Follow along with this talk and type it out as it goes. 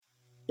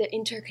the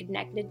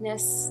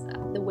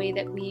interconnectedness, the way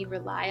that we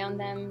rely on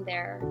them,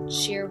 their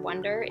sheer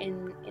wonder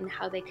in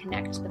how they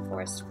connect to the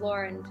forest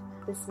floor and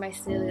this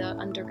mycelial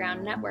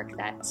underground network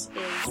that is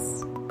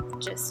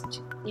just,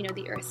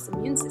 the Earth's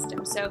immune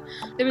system. So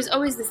there was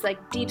always this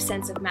like deep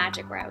sense of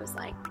magic where I was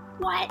like,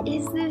 what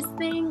is this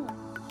thing?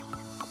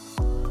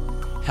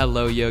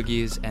 Hello,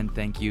 yogis, and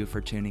thank you for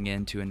tuning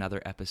in to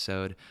another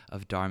episode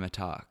of Dharma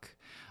Talk.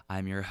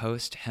 I'm your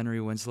host, Henry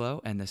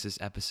Winslow, and this is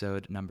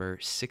episode number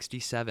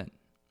 67.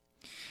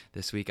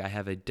 This week I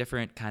have a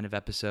different kind of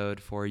episode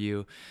for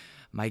you.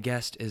 My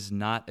guest is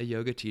not a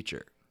yoga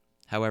teacher.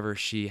 However,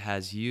 she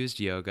has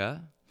used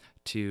yoga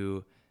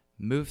to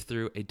move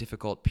through a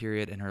difficult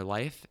period in her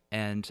life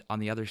and, on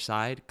the other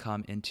side,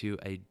 come into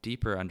a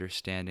deeper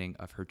understanding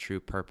of her true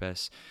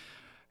purpose,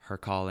 her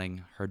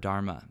calling, her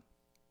dharma.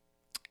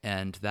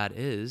 And that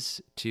is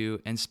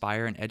to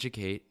inspire and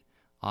educate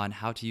on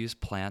how to use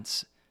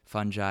plants,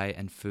 fungi,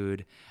 and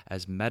food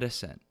as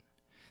medicine.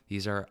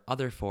 These are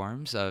other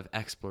forms of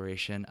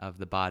exploration of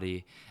the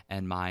body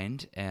and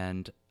mind,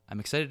 and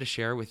I'm excited to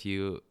share with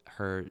you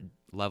her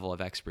level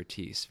of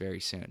expertise very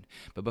soon.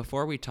 But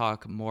before we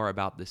talk more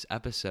about this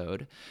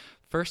episode,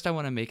 first I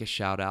want to make a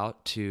shout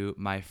out to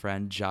my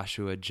friend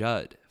Joshua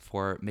Judd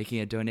for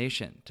making a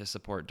donation to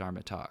support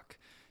Dharma Talk.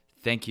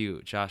 Thank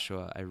you,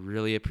 Joshua. I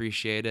really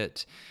appreciate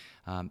it.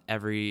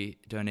 Every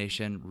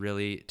donation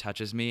really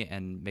touches me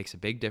and makes a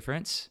big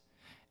difference.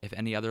 If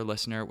any other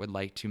listener would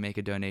like to make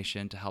a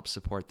donation to help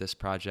support this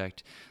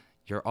project,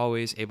 you're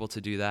always able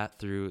to do that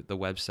through the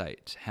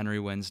website,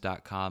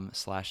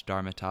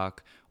 henrywins.com/dharmatalk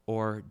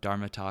or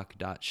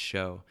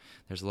dharmatalk.show.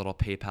 There's a little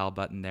PayPal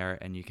button there,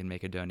 and you can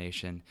make a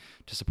donation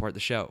to support the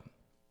show.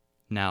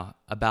 Now,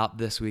 about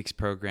this week's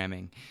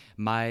programming.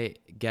 My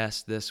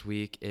guest this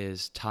week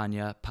is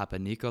Tanya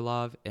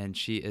Papanikolov, and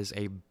she is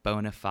a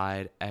bona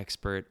fide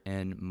expert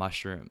in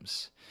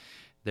mushrooms.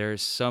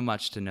 There's so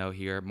much to know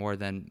here, more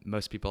than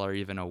most people are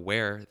even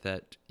aware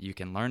that you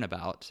can learn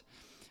about.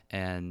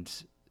 And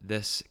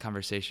this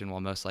conversation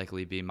will most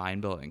likely be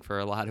mind-blowing for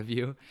a lot of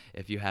you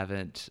if you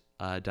haven't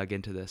dug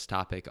into this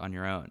topic on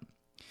your own.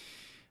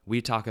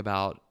 We talk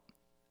about,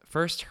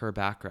 first, her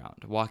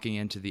background, walking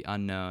into the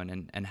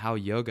unknown, and how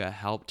yoga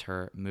helped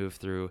her move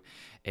through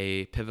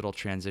a pivotal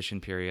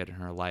transition period in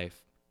her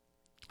life.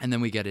 And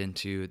then we get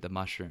into the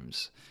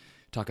mushrooms,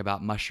 talk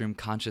about mushroom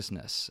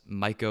consciousness,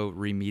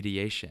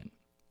 mycoremediation,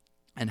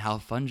 and how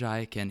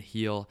fungi can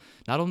heal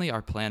not only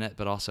our planet,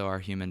 but also our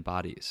human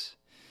bodies.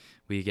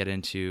 We get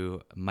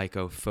into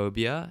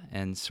mycophobia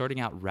and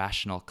sorting out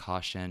rational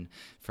caution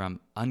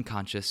from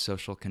unconscious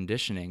social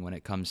conditioning when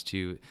it comes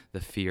to the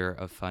fear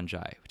of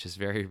fungi, which is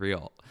very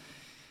real.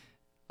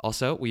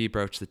 Also, we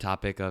broach the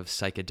topic of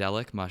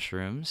psychedelic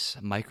mushrooms,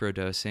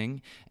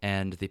 microdosing,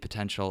 and the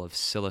potential of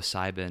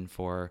psilocybin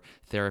for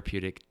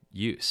therapeutic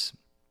use.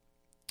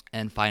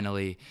 And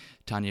finally,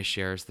 Tanya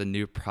shares the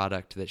new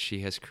product that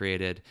she has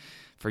created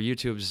for you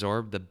to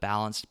absorb the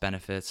balanced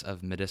benefits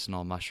of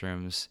medicinal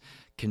mushrooms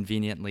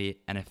conveniently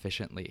and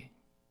efficiently.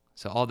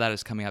 So all that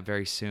is coming up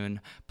very soon.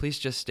 Please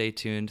just stay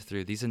tuned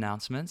through these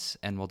announcements,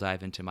 and we'll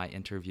dive into my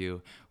interview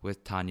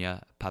with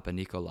Tanya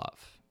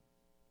Papanikolov.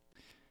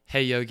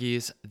 Hey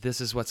yogis, this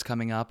is what's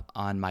coming up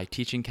on my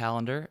teaching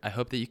calendar. I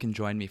hope that you can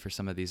join me for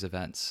some of these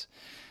events.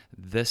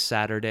 This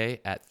Saturday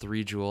at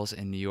 3 Jewels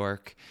in New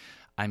York,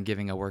 I'm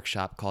giving a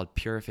workshop called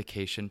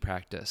Purification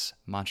Practice,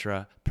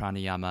 Mantra,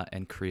 Pranayama,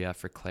 and Kriya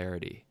for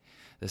Clarity.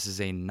 This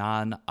is a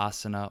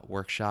non-asana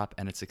workshop,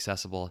 and it's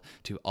accessible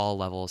to all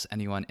levels,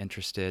 anyone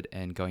interested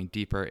in going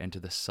deeper into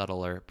the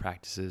subtler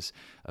practices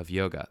of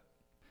yoga.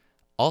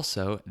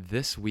 Also,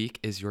 this week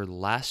is your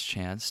last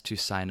chance to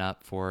sign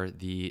up for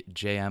the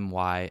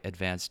JMY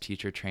Advanced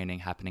Teacher Training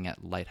happening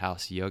at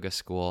Lighthouse Yoga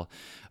School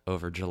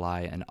over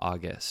July and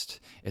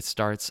August. It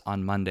starts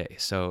on Monday,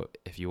 so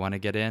if you want to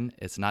get in,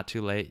 it's not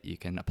too late. You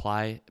can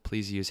apply.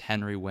 Please use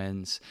Henry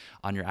Wins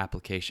on your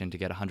application to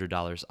get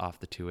 $100 off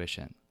the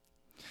tuition.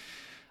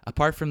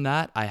 Apart from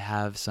that, I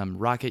have some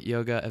Rocket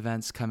Yoga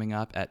events coming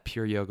up at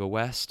Pure Yoga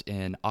West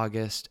in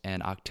August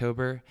and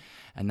October,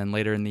 and then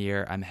later in the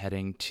year, I'm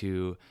heading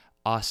to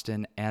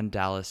Austin and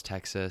Dallas,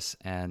 Texas,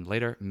 and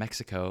later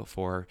Mexico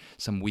for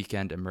some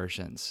weekend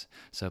immersions.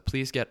 So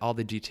please get all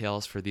the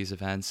details for these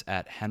events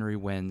at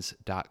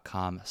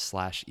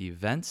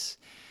henrywins.com/events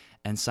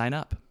and sign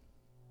up.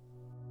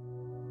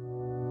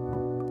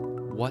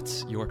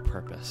 What's your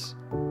purpose?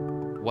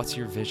 What's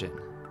your vision?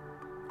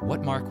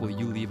 What mark will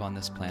you leave on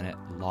this planet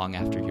long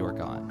after you're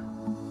gone?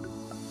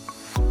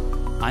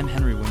 I'm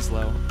Henry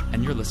Winslow,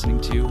 and you're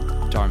listening to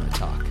Dharma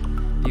Talk,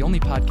 the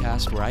only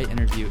podcast where I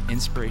interview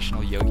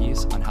inspirational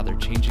yogis on how they're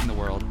changing the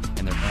world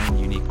in their own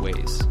unique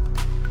ways.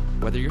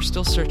 Whether you're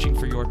still searching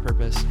for your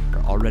purpose or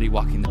already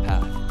walking the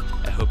path,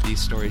 I hope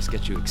these stories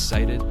get you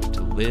excited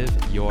to live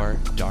your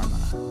Dharma.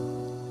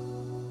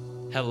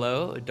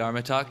 Hello,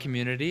 Dharma Talk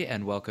community,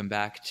 and welcome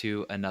back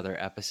to another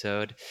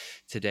episode.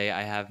 Today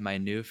I have my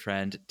new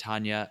friend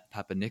Tanya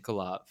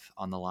Papanikolov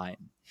on the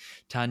line.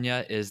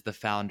 Tanya is the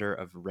founder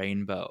of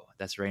Rainbow,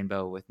 that's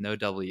Rainbow with no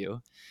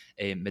W,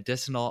 a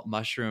medicinal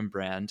mushroom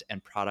brand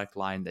and product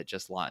line that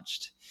just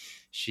launched.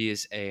 She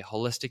is a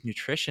holistic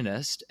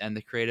nutritionist and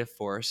the creative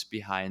force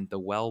behind The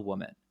Well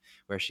Woman,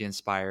 where she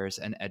inspires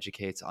and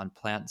educates on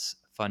plants,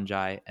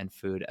 fungi, and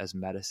food as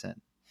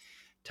medicine.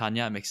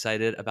 Tanya, I'm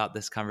excited about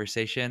this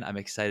conversation. I'm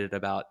excited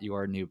about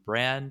your new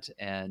brand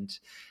and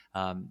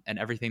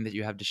everything that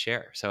you have to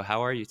share. So,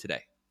 how are you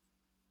today?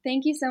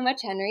 Thank you so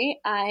much, Henry.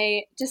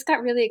 I just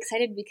got really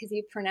excited because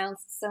you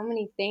pronounced so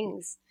many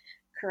things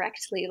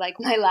correctly, like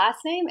my last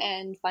name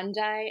and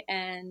fungi.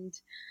 And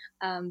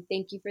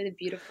thank you for the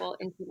beautiful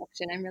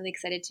introduction. I'm really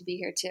excited to be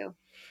here too.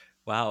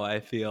 Wow, I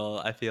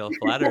feel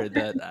flattered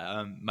that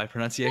my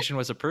pronunciation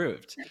was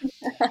approved.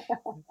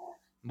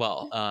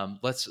 Well,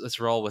 let's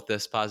roll with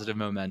this positive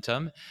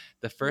momentum.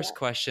 The Yeah. first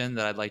question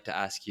that I'd like to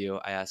ask you,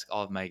 I ask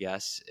all of my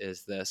guests,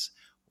 is this: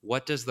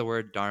 what does the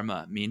word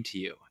Dharma mean to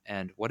you,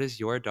 and what is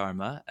your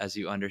Dharma as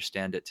you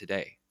understand it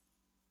today?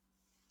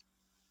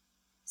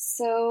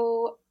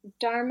 So,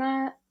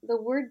 Dharma,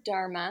 the word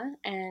Dharma,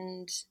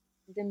 and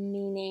the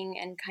meaning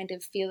and kind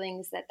of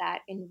feelings that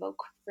that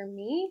invoke for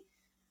me,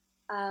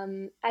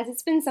 as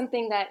it's been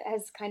something that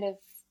has kind of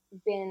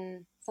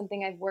been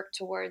something I've worked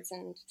towards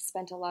and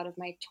spent a lot of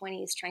my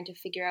 20s trying to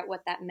figure out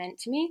what that meant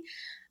to me.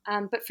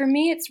 But for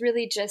me, it's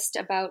really just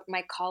about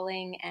my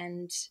calling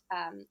and,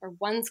 or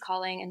one's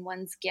calling and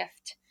one's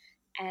gift,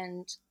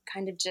 and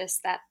kind of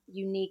just that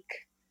unique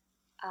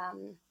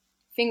um,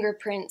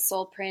 fingerprint,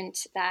 soul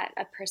print that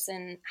a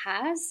person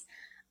has,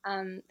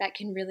 that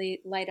can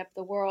really light up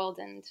the world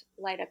and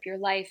light up your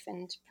life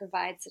and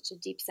provide such a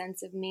deep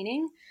sense of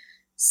meaning.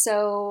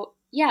 So,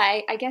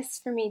 yeah, I guess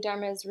for me,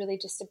 Dharma is really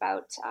just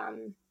about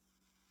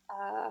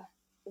uh,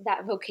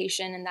 that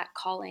vocation and that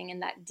calling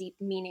and that deep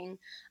meaning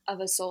of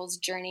a soul's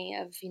journey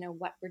of,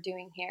 what we're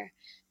doing here.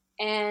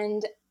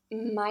 And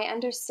my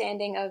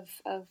understanding of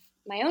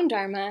my own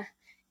Dharma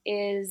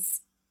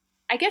is,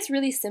 I guess,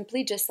 really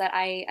simply just that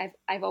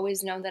I've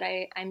always known that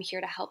I'm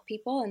here to help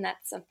people, and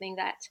that's something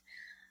that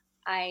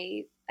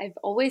I've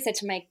always said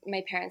to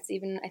my parents.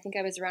 Even I think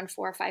I was around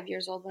 4 or 5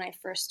 years old when I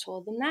first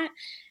told them that,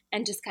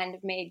 and just kind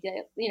of made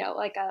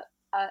like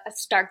a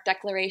stark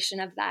declaration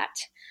of that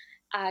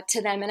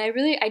to them. And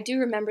I do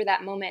remember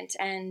that moment,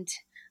 and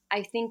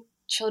I think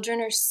children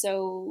are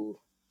so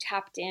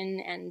tapped in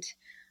and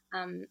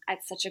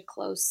at such a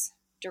close,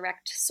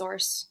 direct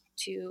source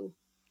to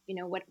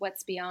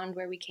what's beyond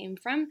where we came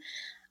from,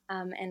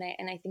 and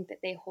I think that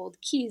they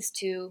hold keys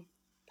to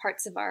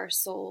parts of our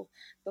soul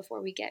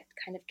before we get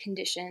kind of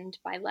conditioned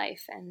by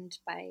life and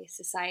by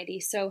society.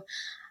 So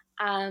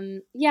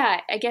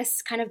yeah, I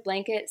guess kind of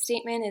blanket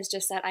statement is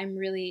just that I'm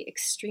really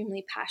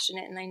extremely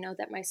passionate, and I know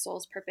that my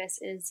soul's purpose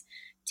is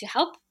to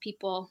help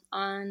people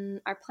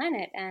on our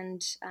planet,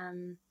 and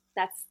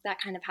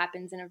that kind of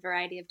happens in a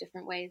variety of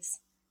different ways.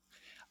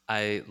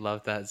 I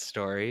love that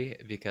story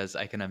because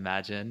I can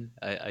imagine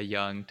a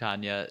young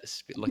Tanya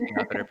looking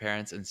up at her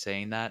parents and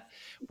saying that.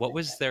 What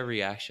was their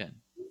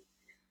reaction?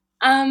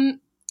 Um,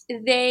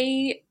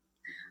 they,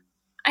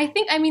 I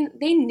think, I mean,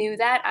 they knew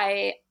that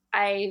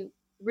I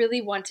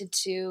really wanted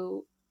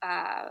to.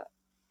 I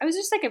was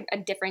just like a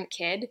different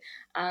kid,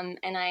 and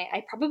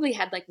I probably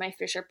had like my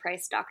Fisher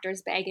Price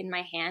doctor's bag in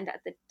my hand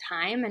at the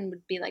time, and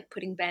would be like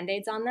putting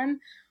band-aids on them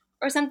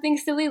or something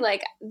silly.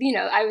 Like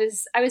I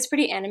was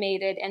pretty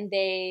animated, and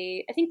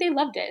I think they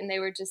loved it, and they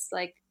were just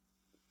like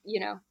you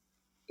know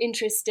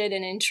interested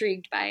and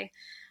intrigued by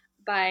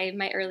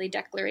my early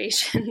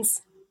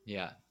declarations.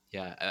 Yeah,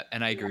 yeah,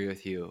 and I agree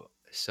with you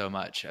so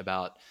much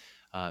about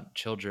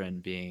children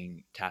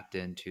being tapped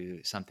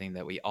into something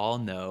that we all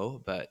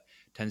know, but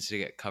tends to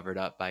get covered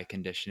up by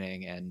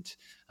conditioning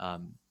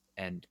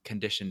and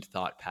conditioned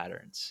thought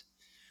patterns.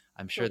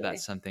 I'm sure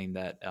that's Totally. something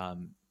that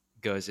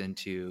goes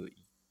into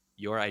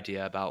your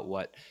idea about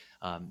what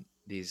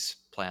these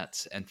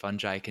plants and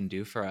fungi can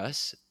do for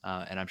us.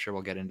 And I'm sure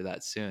we'll get into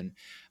that soon.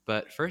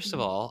 But first of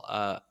Mhm. all,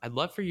 I'd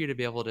love for you to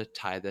be able to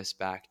tie this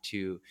back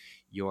to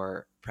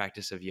your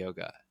practice of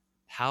yoga.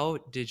 How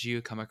did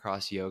you come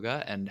across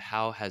yoga, and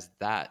how has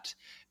that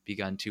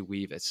begun to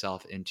weave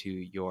itself into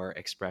your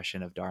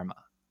expression of Dharma?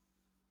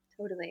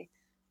 Totally.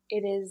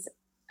 It is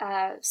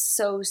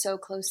so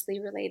closely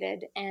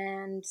related.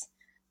 And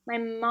my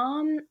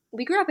mom,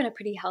 we grew up in a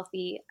pretty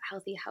healthy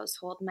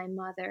household. My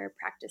mother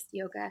practiced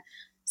yoga.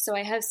 So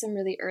I have some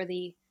really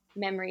early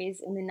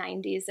memories in the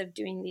 90s of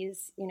doing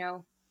these,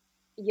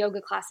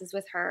 yoga classes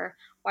with her,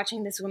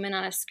 watching this woman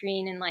on a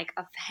screen in like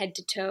a head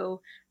to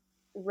toe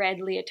red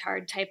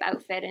leotard type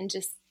outfit and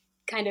just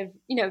kind of,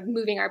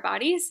 moving our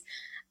bodies.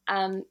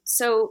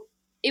 So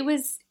it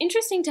was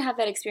interesting to have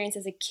that experience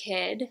as a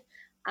kid.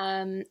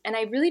 And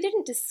I really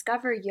didn't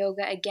discover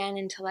yoga again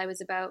until I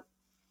was about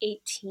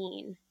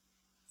 18,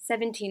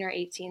 17 or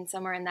 18,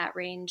 somewhere in that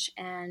range.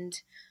 And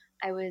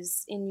I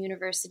was in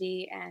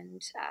university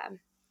and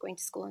going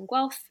to school in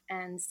Guelph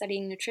and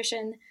studying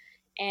nutrition.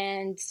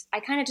 And I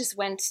kind of just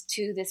went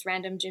to this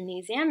random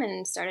gymnasium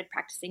and started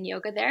practicing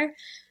yoga there.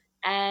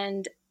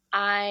 And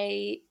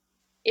I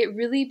it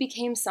really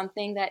became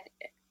something that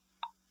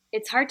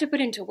it's hard to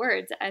put into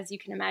words. As you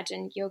can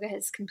imagine, yoga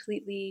has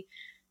completely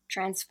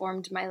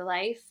transformed my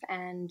life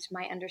and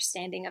my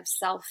understanding of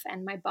self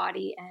and my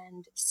body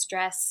and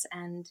stress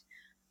and,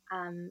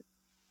 um,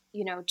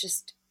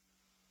 just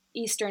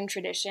Eastern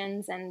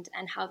traditions and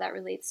how that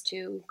relates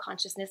to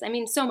consciousness. I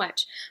mean, so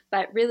much.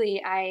 But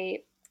really, I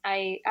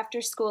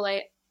after school,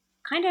 I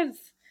kind of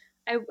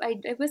I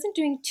wasn't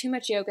doing too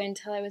much yoga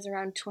until I was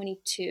around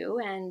 22,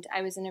 and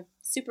I was in a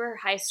super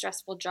high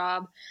stressful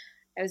job.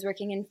 I was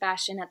working in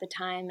fashion at the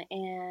time,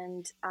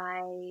 and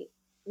I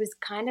was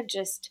kind of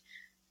just,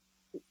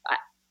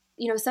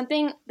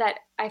 something that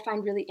I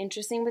find really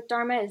interesting with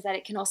Dharma is that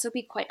it can also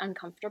be quite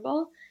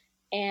uncomfortable,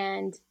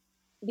 and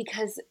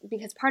because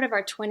part of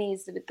our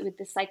 20s with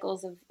the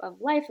cycles of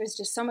life is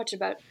just so much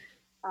about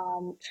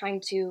trying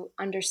to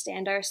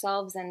understand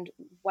ourselves and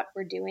what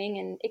we're doing,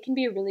 and it can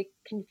be a really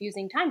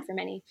confusing time for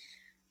many.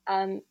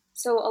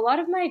 So a lot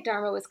of my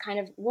Dharma was kind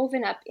of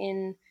woven up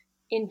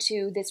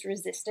into this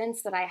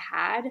resistance that I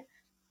had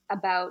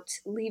about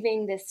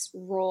leaving this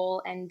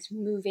role and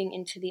moving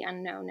into the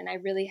unknown, and I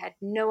really had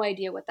no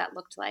idea what that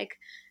looked like.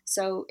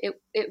 So it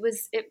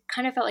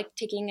kind of felt like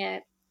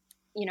taking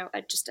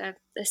just a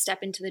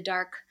step into the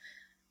dark.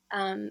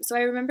 So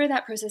I remember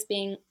that process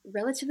being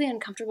relatively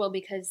uncomfortable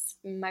because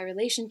my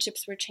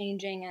relationships were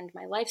changing and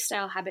my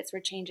lifestyle habits were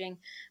changing,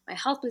 my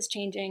health was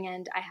changing,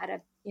 and I had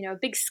a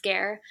big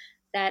scare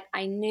that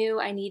I knew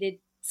I needed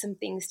some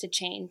things to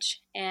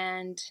change.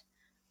 And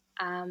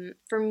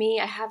for me,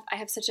 I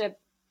have such a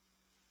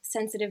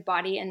sensitive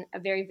body and a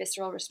very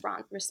visceral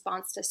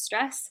response to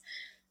stress.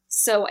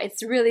 So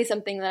it's really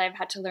something that I've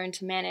had to learn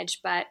to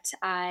manage. But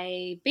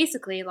I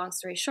basically, long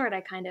story short,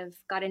 I kind of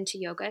got into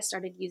yoga,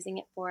 started using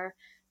it for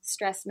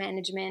stress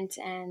management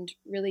and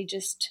really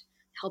just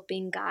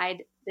helping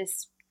guide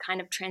this kind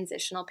of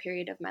transitional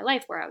period of my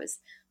life where I was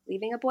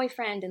leaving a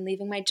boyfriend and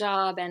leaving my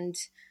job and,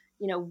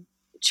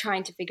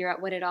 trying to figure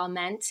out what it all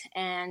meant.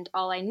 And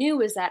all I knew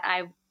was that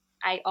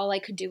all I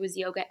could do was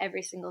yoga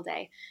every single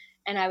day.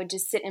 And I would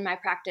just sit in my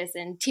practice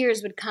and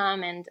tears would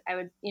come and I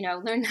would,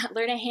 learn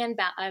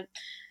a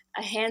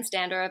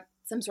handstand or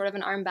some sort of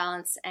an arm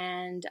balance.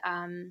 And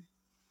I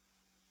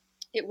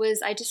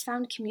just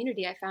found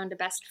community. I found a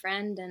best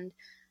friend, and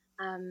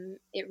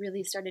it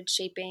really started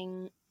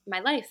shaping my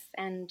life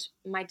and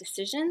my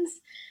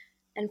decisions.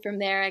 And from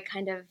there, I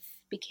kind of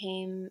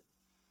became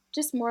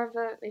just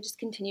I just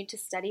continued to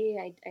study.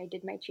 I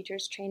did my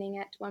teacher's training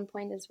at one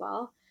point as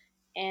well.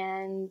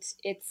 And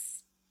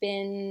it's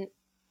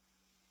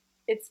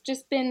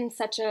just been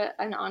such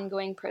an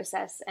ongoing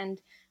process.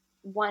 And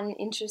one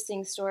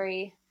interesting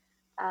story,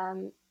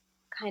 um,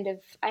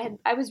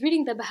 I was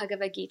reading the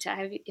Bhagavad Gita.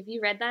 Have you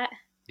read that?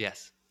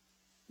 Yes.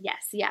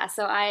 Yes, yeah.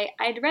 So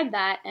I'd read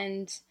that,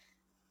 and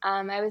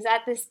I was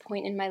at this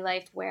point in my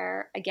life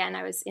where, again,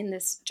 I was in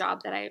this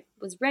job that I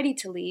was ready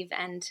to leave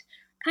and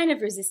kind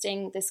of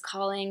resisting this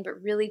calling, but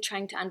really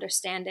trying to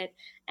understand it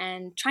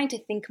and trying to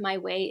think my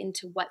way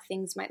into what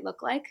things might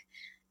look like.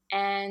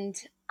 And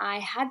I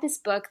had this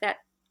book that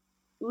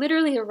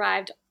literally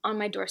arrived on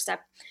my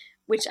doorstep,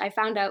 which I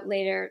found out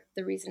later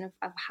the reason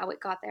of how it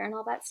got there and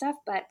all that stuff.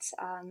 But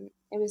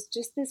it was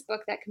just this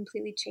book that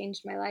completely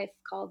changed my life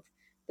called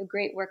The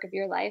Great Work of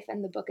Your Life.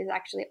 And the book is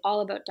actually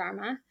all about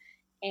Dharma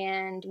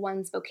and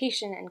one's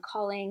vocation and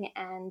calling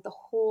and the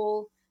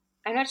whole.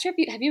 I'm not sure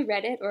if have you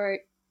read it or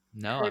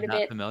No, heard I'm of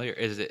not it. familiar.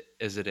 Is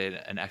it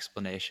an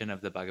explanation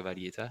of the Bhagavad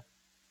Gita?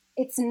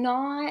 It's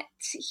not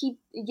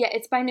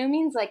it's by no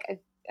means like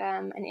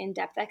an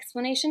in-depth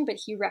explanation, but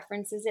he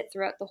references it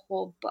throughout the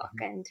whole book.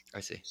 Mhm. And I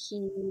see.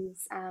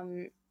 he's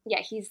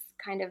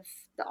kind of,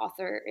 the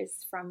author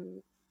is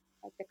from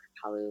like the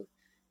Kripalu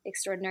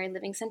Extraordinary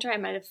Living Center. I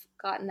might have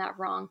gotten that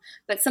wrong,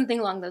 but something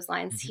along those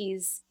lines. Mhm.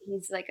 He's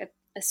like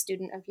a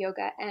student of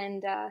yoga,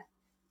 and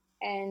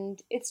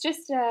it's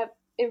just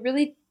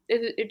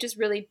it just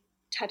really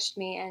touched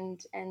me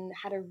and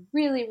had a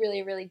really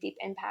really really deep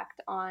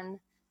impact on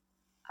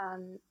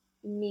um,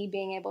 me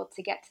being able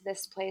to get to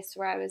this place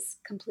where I was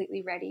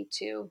completely ready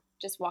to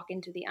just walk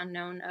into the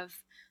unknown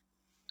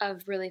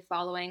of really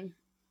following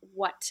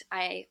what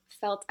I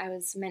felt I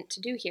was meant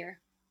to do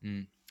here.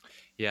 Mm.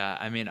 Yeah,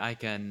 I mean, I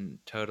can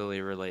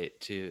totally relate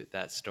to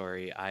that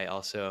story. I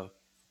also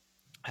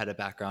had a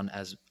background,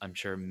 as I'm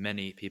sure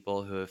many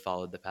people who have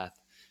followed the path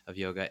of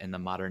yoga in the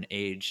modern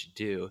age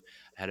do.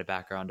 I had a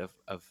background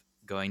of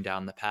going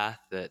down the path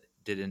that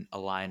didn't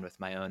align with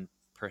my own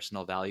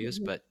personal values,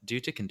 Mm-hmm. but due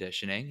to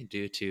conditioning,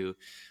 due to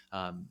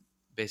um,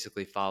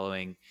 basically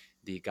following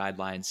the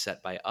guidelines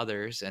set by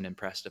others and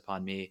impressed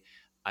upon me,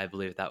 I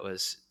believe that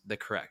was the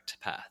correct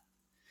path.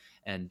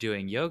 And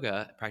doing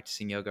yoga,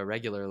 practicing yoga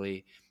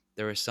regularly,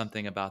 there was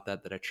something about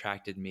that that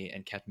attracted me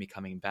and kept me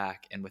coming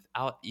back. And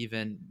without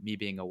even me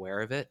being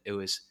aware of it, it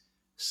was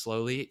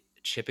slowly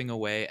chipping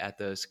away at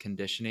those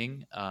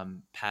conditioning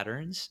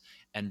patterns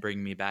and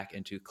bringing me back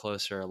into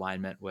closer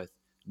alignment with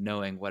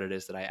knowing what it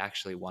is that I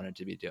actually wanted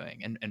to be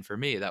doing. And for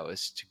me, that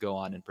was to go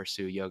on and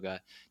pursue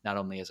yoga, not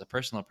only as a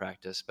personal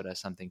practice, but as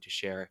something to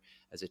share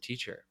as a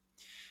teacher.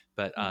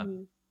 But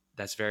Mm-hmm.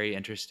 that's very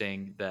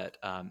interesting that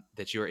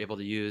that you were able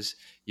to use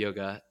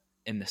yoga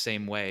in the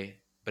same way,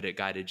 but it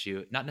guided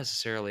you not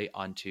necessarily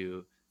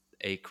onto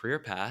a career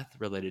path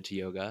related to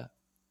yoga,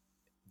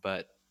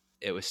 but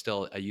it was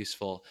still a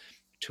useful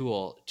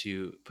tool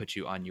to put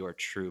you on your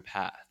true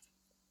path.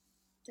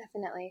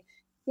 Definitely.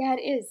 Yeah,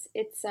 it is.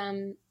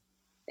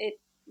 It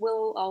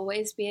will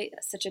always be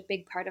such a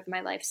big part of my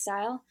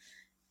lifestyle,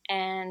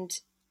 and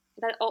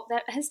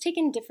that has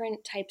taken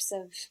different types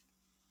of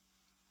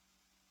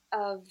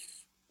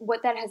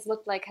what that has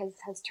looked like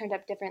has turned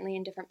up differently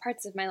in different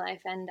parts of my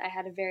life. And I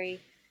had a very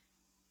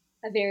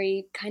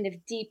kind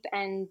of deep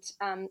and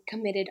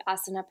committed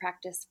asana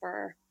practice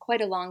for quite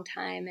a long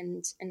time,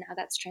 and now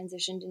that's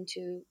transitioned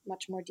into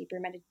much more deeper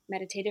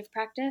meditative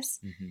practice.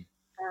 Mm-hmm.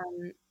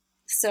 Um,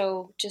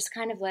 so just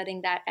kind of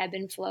letting that ebb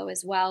and flow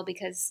as well,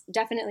 because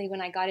definitely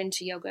when I got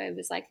into yoga, it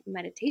was like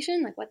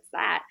meditation, like what's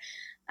that?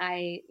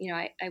 I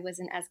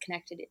wasn't as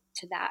connected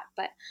to that,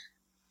 but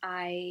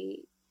I,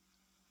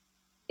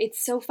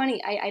 it's so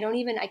funny. I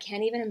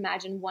can't even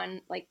imagine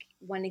one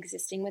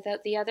existing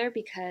without the other,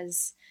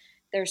 because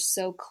they're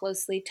so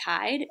closely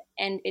tied,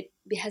 and it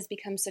has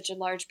become such a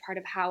large part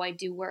of how I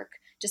do work,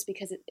 just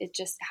because it's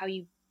just how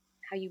you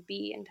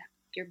be and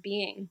your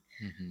being.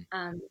 Mm-hmm.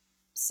 Um,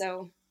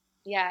 so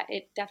yeah,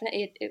 it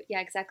definitely,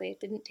 yeah, exactly. It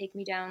didn't take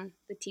me down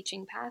the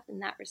teaching path in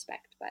that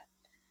respect, but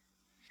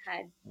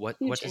had What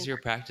huge does your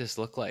impact. practice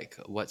look like?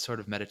 What sort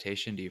of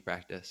meditation do you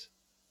practice?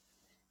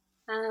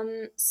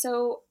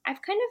 So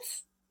I've kind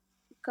of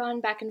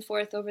gone back and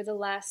forth over the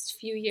last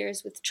few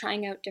years with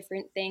trying out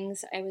different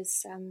things. I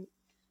was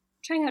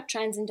trying out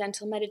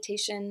transcendental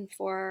meditation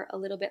for a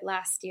little bit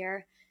last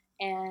year,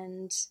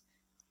 and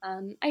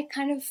I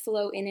kind of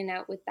flow in and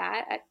out with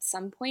that at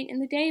some point in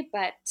the day.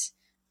 But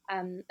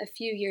a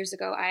few years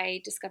ago,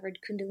 I discovered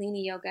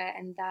Kundalini yoga,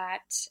 and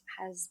that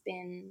has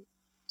been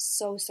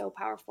so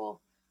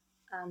powerful.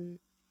 Um,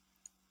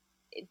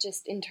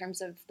 just in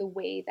terms of the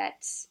way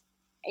that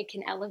it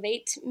can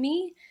elevate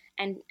me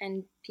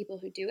and people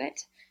who do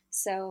it.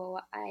 So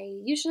I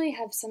usually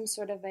have some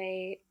sort of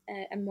a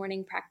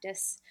morning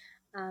practice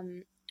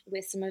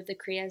with some of the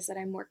kriyas that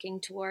I'm working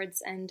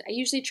towards, and I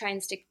usually try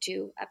and stick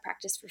to a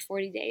practice for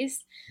 40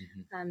 days,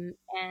 Mm-hmm. um,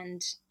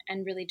 and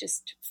and really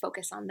just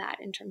focus on that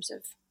in terms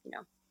of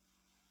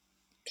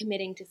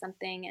committing to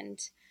something, and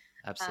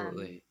um,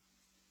 Absolutely.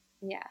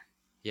 yeah.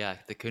 Yeah,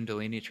 the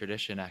Kundalini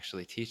tradition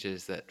actually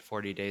teaches that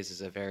 40 days is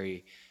a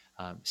very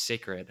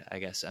sacred, I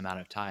guess, amount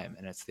of time,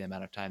 and it's the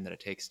amount of time that it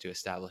takes to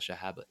establish a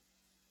habit.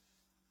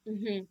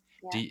 Hmm.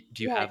 Do Yeah.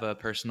 do you Yeah. have a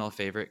personal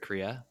favorite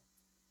kriya?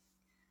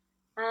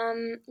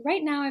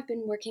 Right now, I've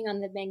been working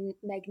on the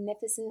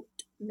magnificent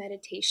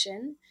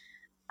meditation,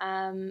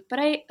 but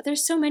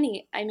there's so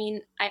many. I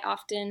mean,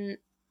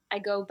 I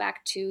go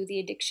back to the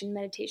addiction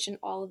meditation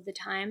all of the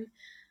time.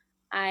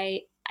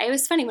 It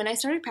was funny when I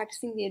started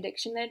practicing the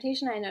addiction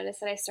meditation. I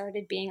noticed that I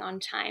started being on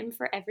time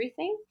for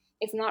everything,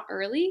 if not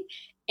early,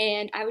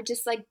 and I would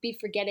just like be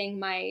forgetting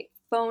my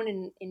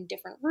phone in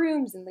different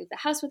rooms and leave the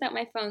house without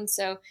my phone.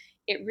 So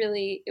it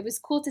was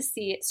cool to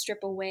see it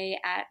strip away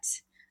at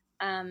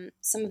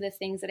some of the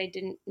things that I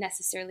didn't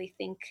necessarily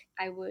think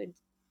I would.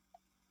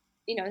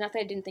 Not that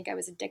I didn't think I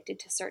was addicted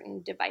to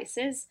certain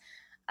devices,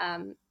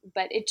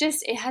 but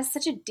it has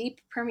such a deep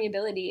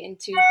permeability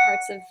into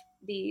parts of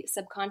the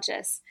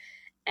subconscious,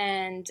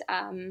 and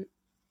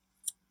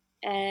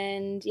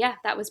yeah,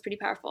 that was pretty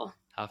powerful.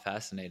 How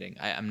fascinating.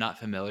 I'm not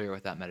familiar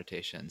with that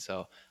meditation,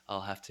 so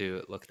I'll have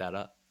to look that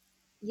up.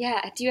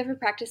 Yeah, do you ever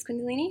practice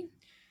Kundalini?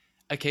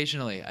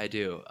 Occasionally, I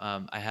do.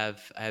 I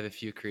have a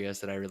few kriyas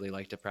that I really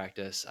like to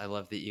practice. I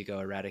love the Ego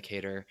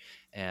Eradicator,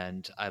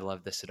 and I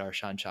love the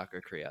Sudarshan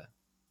Chakra kriya.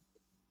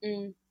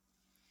 Mm,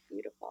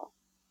 beautiful.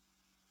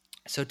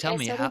 So tell I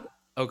me started. how.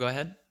 Oh, go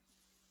ahead.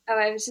 Oh,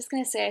 I was just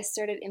gonna say I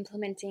started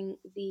implementing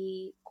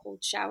the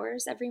cold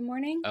showers every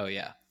morning, Oh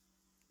yeah,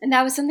 and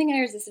that was something I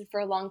resisted for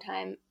a long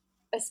time,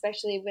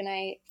 especially when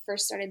I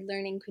first started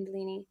learning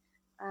Kundalini.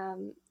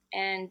 Um,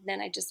 and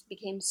then I just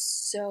became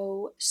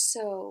so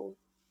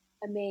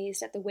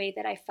amazed at the way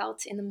that I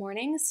felt in the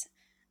mornings.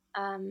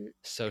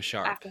 so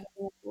sharp. After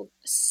having a cold,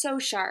 so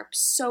sharp,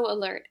 so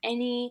alert.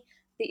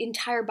 The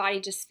entire body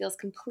just feels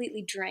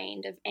completely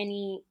drained of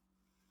any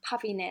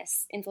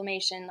puffiness,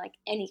 inflammation, like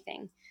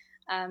anything.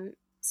 Um,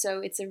 so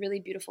it's a really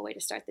beautiful way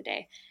to start the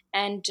day,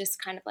 and just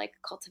kind of like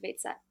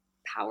cultivates that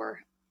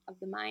power of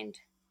the mind.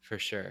 For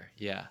sure.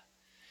 Yeah.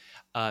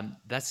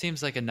 That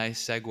seems like a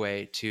nice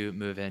segue to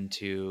move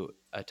into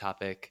a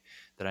topic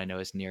that I know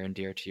is near and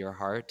dear to your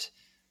heart,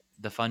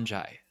 the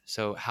fungi.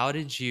 So, how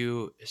did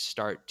you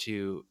start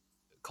to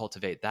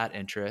cultivate that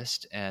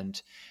interest, and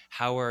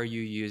how are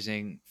you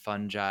using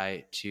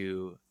fungi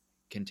to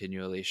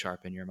continually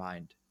sharpen your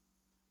mind?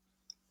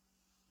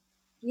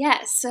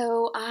 Yeah,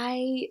 so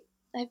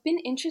I've been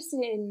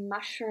interested in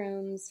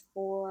mushrooms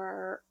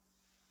for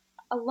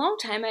a long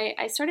time.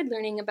 I started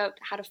learning about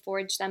how to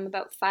forage them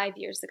about 5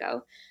 years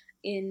ago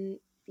in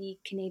the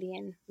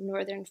Canadian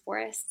northern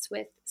forests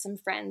with some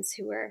friends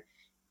who were,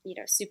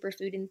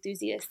 superfood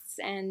enthusiasts.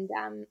 And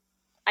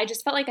I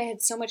just felt like I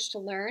had so much to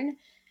learn.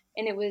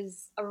 And it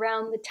was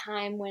around the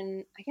time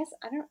when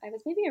I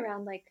was maybe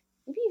around like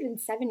maybe even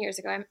 7 years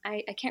ago.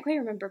 I can't quite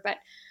remember, but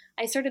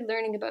I started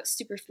learning about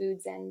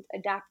superfoods and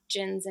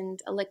adaptogens and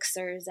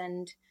elixirs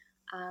and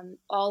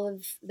all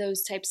of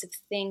those types of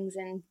things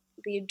and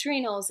the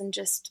adrenals and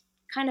just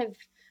kind of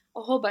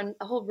a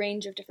whole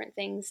range of different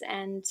things.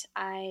 And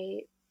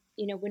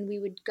when we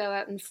would go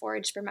out and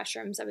forage for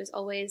mushrooms, there was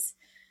always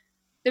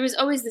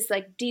this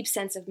like deep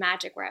sense of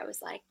magic where I was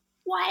like,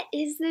 what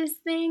is this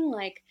thing?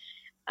 Like,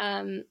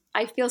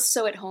 I feel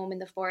so at home in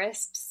the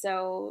forest.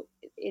 So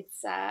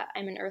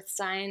I'm an earth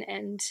sign,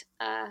 and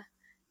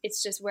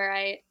it's just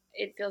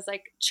it feels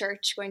like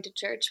church, going to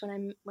church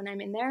when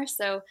I'm in there.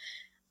 So,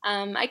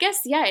 I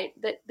guess, yeah,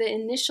 the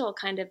initial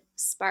kind of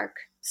spark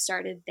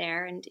started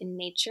there and in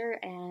nature.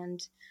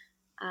 And,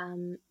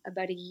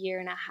 about a year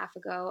and a half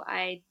ago,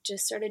 I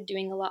just started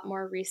doing a lot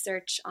more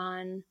research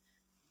on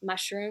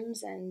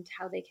mushrooms and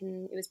how they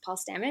can. It was Paul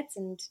Stamets,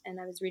 and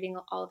I was reading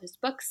all of his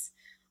books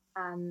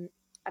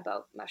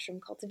about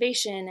mushroom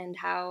cultivation and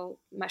how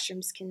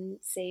mushrooms can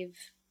save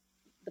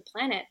the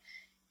planet.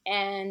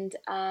 And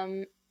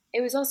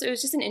it was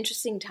just an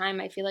interesting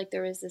time. I feel like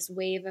there was this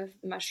wave of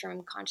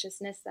mushroom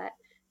consciousness that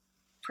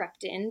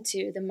prepped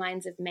into the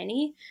minds of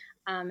many.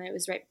 It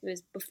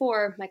was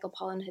before Michael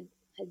Pollan had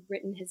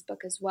written his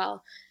book as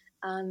well,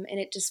 and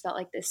it just felt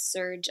like this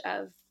surge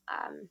of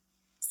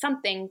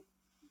something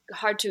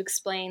hard to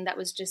explain that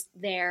was just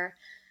there.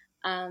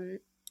 And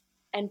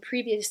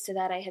previous to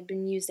that, I had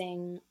been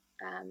using,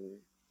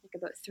 like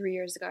about 3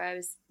 years ago, I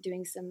was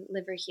doing some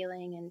liver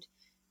healing and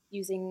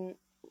using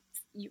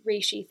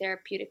reishi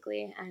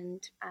therapeutically,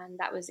 and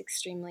that was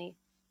extremely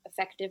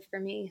effective for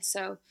me.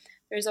 So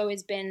I've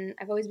always been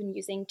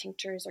using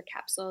tinctures or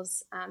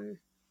capsules,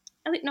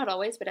 not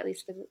always, but at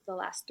least for the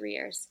last 3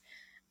 years,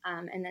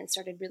 and then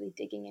started really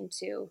digging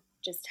into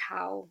just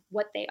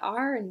what they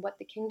are and what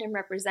the kingdom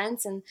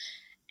represents,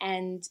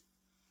 and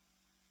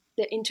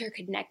the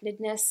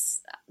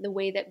interconnectedness, the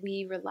way that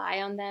we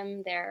rely on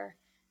them.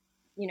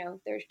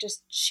 There's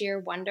just sheer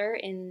wonder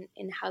in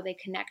how they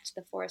connect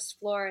the forest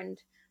floor and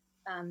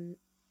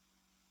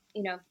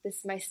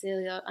this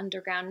mycelial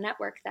underground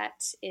network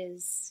that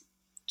is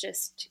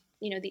just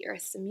the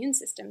Earth's immune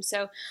system.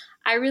 So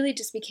I really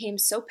just became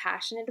so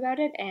passionate about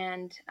it,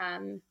 and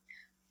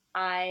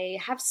I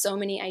have so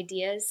many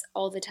ideas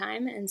all the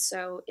time, and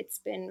so it's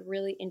been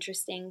really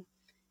interesting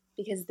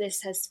because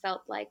this has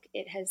felt like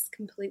it has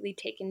completely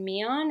taken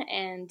me on,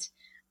 and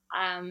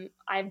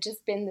I've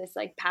just been this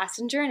like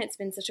passenger, and it's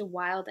been such a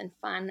wild and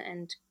fun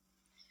and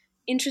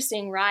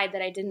interesting ride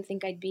that I didn't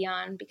think I'd be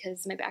on,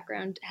 because my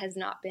background has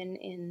not been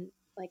in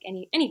like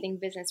anything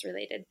business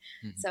related.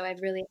 Mm-hmm. So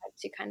I've really had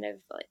to kind of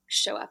like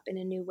show up in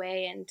a new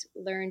way and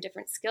learn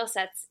different skill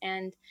sets,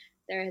 and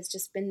there has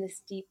just been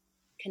this deep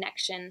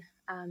connection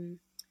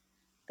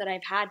that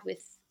I've had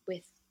with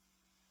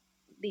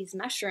these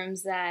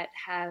mushrooms that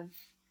have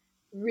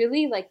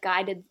really like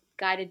guided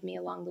me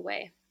along the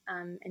way,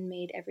 and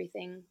made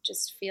everything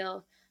just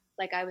feel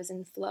like I was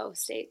in flow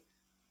state.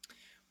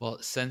 Well,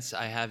 since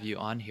I have you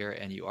on here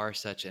and you are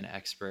such an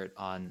expert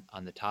on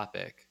the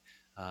topic,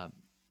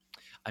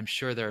 I'm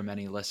sure there are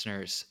many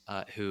listeners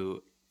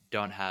who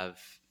don't have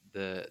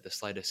the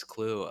slightest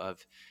clue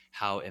of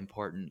how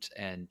important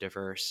and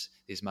diverse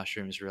these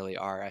mushrooms really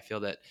are. I feel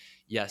that,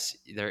 yes,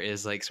 there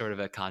is like sort of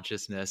a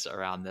consciousness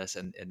around this,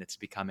 and it's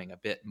becoming a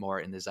bit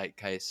more in the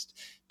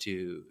zeitgeist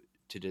to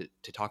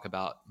talk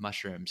about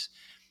mushrooms.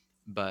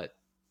 But,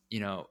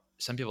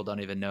 some people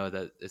don't even know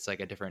that it's like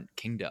a different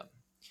kingdom.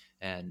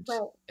 And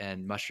right.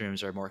 And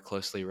mushrooms are more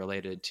closely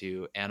related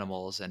to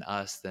animals and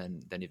us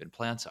than even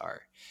plants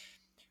are.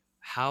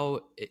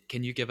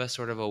 Can you give us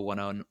sort of a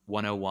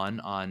 101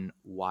 on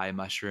why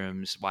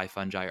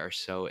fungi are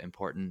so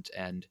important,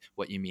 and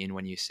what you mean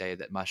when you say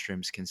that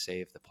mushrooms can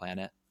save the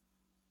planet?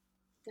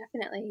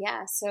 Definitely,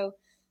 yeah. So,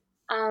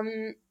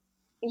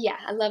 yeah,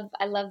 I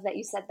love that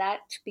you said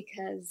that,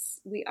 because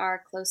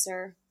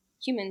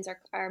humans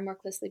are more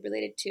closely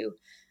related to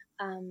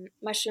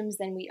mushrooms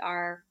than we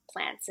are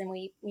plants, and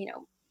we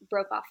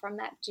broke off from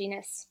that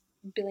genus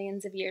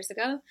billions of years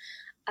ago.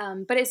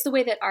 But it's the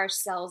way that our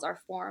cells are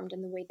formed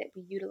and the way that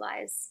we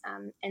utilize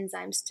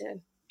enzymes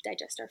to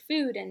digest our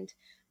food and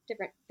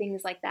different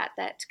things like that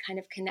kind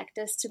of connect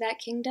us to that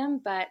kingdom.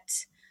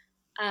 But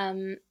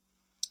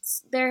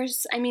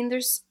there's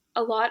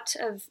a lot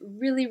of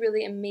really,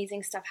 really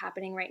amazing stuff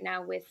happening right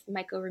now with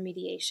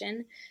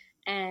mycoremediation.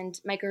 And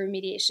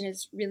mycoremediation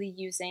is really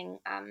using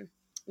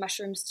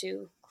mushrooms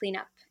to clean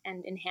up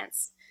and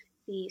enhance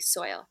the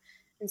soil.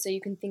 And so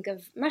you can think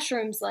of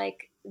mushrooms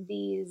like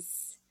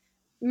these.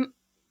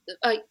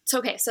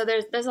 So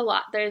there's a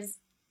lot. There's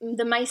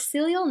the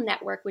mycelial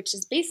network, which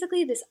is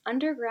basically this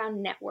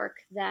underground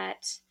network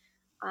that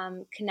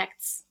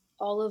connects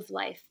all of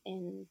life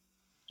on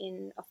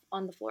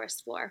the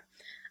forest floor.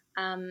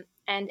 And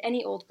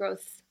any old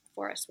growth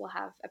forest will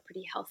have a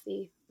pretty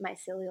healthy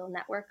mycelial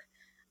network.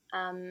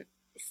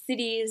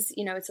 Cities,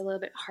 it's a little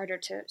bit harder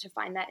to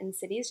find that in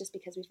cities, just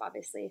because we've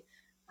obviously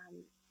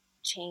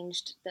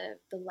changed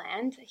the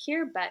land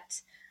here,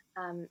 but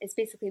it's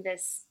basically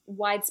this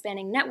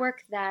wide-spanning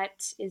network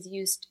that is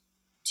used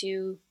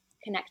to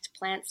connect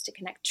plants, to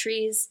connect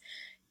trees,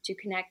 to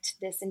connect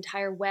this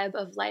entire web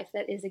of life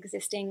that is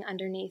existing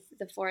underneath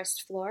the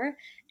forest floor.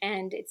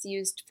 And it's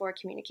used for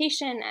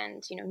communication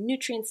and,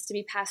 nutrients to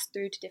be passed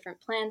through to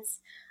different plants.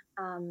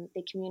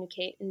 They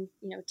communicate and,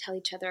 tell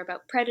each other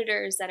about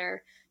predators that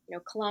are,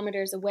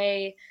 kilometers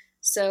away.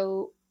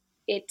 So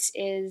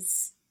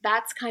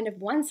that's kind of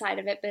one side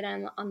of it. But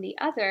on the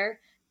other,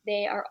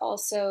 they are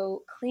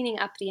also cleaning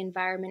up the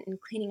environment and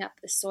cleaning up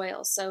the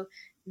soil. So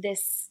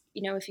this,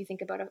 if you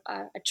think about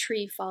a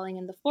tree falling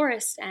in the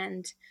forest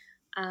and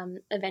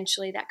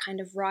eventually that kind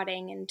of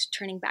rotting and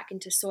turning back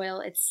into soil,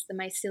 it's the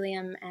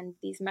mycelium and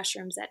these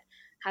mushrooms that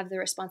have the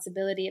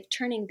responsibility of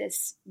turning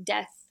this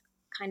death,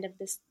 kind of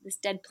this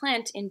dead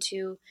plant,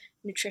 into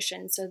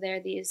nutrition. So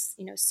they're these,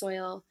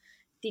 soil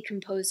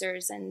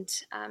decomposers, and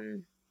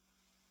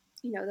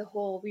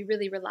we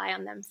really rely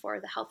on them for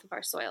the health of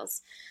our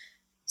soils.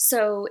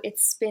 So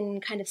it's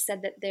been kind of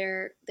said that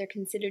they're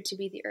considered to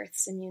be the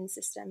Earth's immune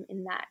system,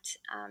 in that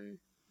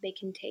they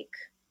can take,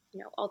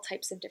 all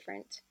types of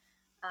different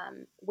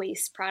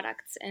waste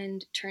products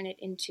and turn it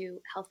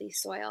into healthy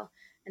soil.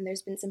 And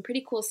there's been some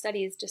pretty cool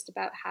studies just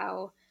about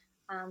how,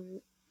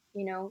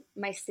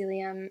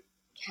 mycelium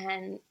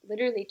can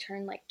literally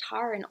turn like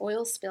tar and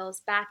oil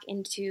spills back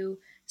into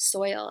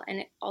soil.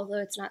 And although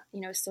it's not,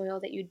 soil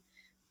that you'd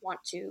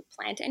want to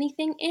plant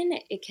anything in,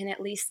 it can at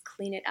least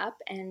clean it up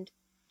and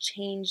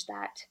change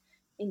that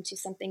into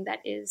something that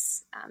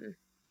is,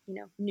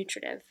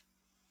 nutritive.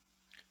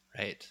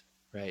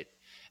 Right.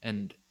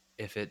 And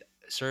if it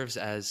serves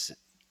as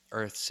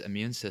Earth's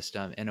immune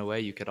system, in a way,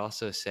 you could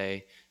also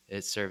say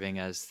it's serving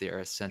as the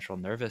Earth's central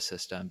nervous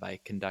system by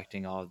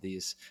conducting all of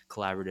these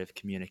collaborative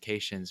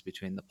communications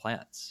between the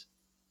plants.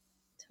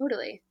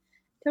 Totally.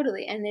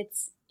 And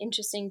it's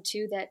interesting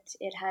too that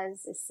it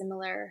has a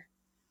similar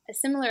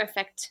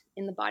effect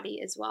in the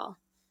body as well.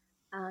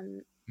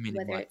 Meaning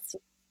whether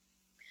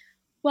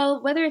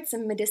what? whether it's a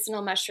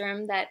medicinal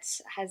mushroom that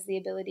has the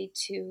ability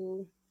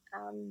to,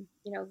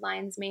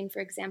 lion's mane,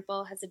 for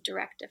example, has a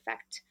direct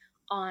effect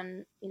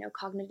on,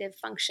 cognitive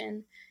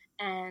function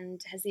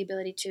and has the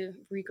ability to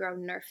regrow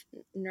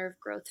nerve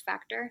growth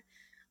factor,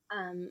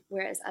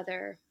 whereas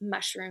other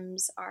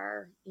mushrooms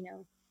are,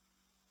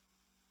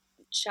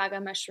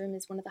 chaga mushroom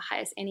is one of the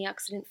highest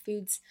antioxidant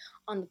foods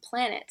on the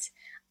planet.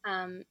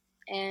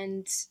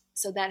 And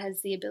so that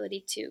has the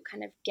ability to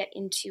kind of get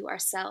into our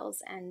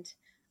cells and,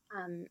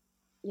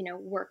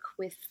 work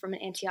with, from an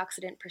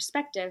antioxidant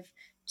perspective,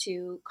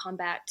 to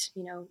combat,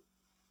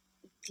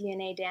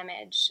 DNA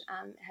damage.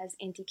 It has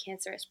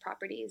anti-cancerous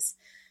properties.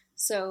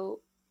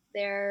 So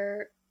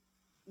there's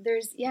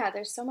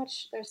so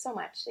much.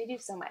 They do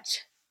so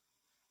much.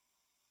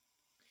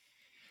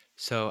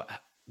 So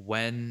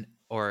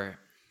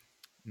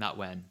not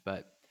when,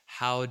 but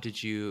how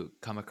did you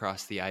come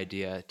across the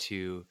idea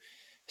to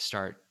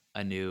start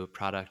a new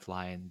product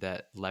line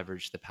that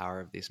leveraged the power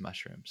of these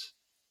mushrooms?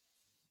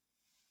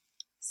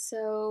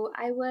 So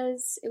it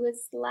was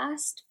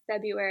last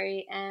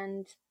February,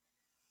 and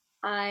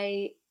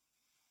I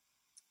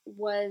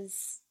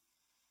was,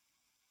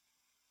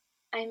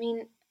 I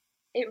mean,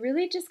 it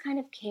really just kind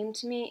of came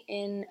to me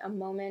in a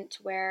moment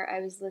where I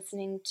was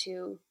listening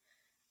to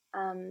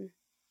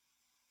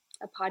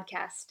a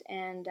podcast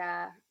and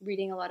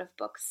reading a lot of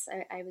books.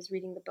 I was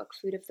reading the book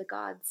Food of the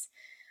Gods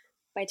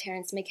by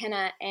Terence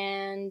McKenna,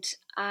 and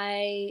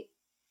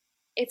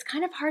it's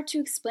kind of hard to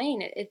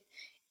explain.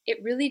 It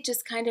really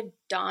just kind of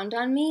dawned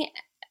on me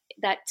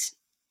that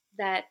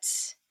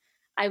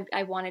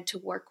I wanted to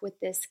work with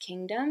this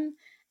kingdom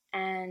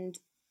and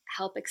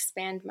help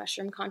expand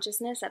mushroom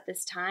consciousness at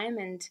this time.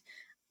 And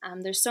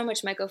there's so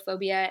much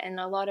mycophobia, and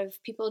a lot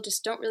of people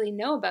just don't really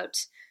know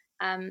about,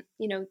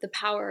 the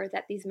power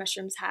that these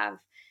mushrooms have.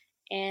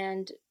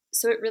 And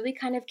so it really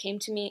kind of came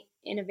to me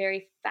in a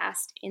very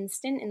fast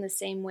instant, in the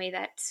same way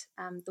that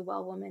the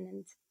Well Woman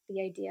and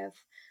the idea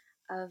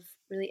of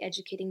really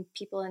educating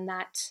people in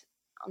that,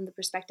 on the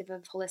perspective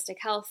of holistic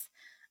health.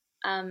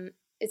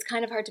 It's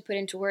kind of hard to put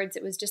into words.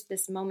 It was just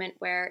this moment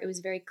where it was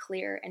very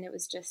clear, and it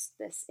was just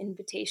this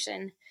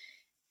invitation.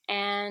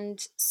 And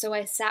so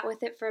I sat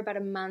with it for about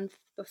a month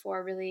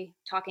before really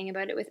talking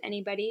about it with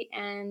anybody.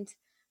 And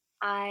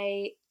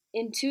I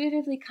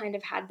intuitively kind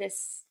of had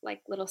this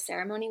like little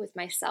ceremony with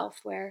myself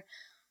where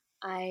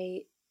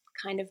I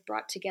kind of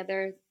brought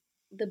together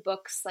the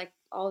books, like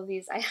all of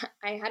these. I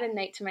had a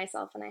night to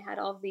myself, and I had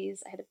all of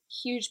these. I had a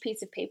huge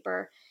piece of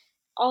paper,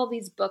 all of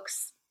these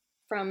books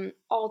from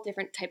all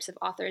different types of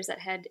authors that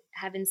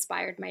have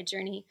inspired my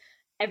journey.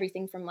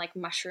 Everything from like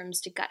mushrooms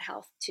to gut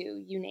health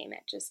to you name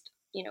it. Just,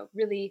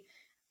 really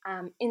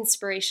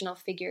inspirational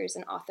figures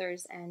and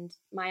authors and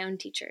my own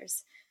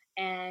teachers.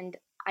 And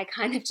I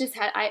kind of just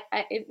had,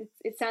 it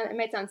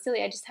might sound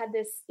silly. I just had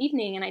this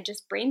evening and I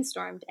just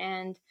brainstormed,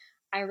 and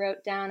I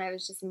wrote down, I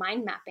was just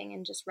mind mapping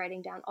and just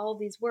writing down all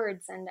these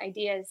words and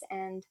ideas.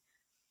 And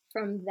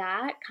from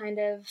that kind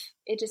of,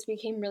 it just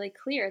became really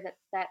clear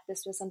that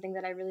this was something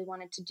that I really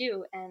wanted to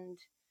do.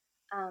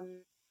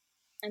 Um,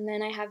 and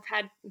then I have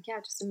had, yeah,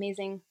 just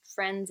amazing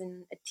friends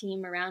and a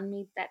team around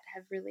me that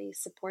have really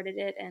supported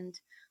it and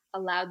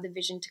allowed the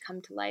vision to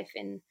come to life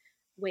in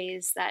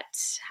ways that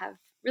have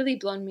really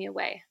blown me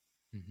away.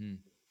 Mm-hmm.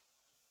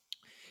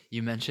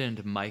 You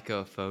mentioned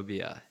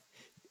mycophobia.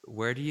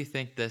 Where do you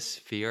think this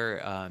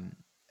fear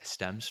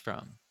stems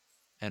from,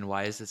 and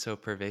why is it so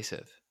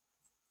pervasive?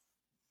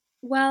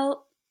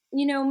 Well,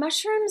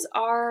 mushrooms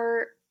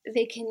are,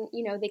 they can,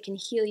 they can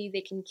heal you,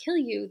 they can kill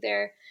you.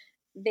 They're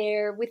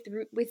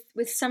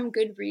with some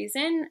good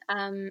reason.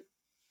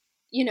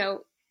 You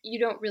know, you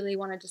don't really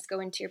want to just go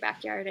into your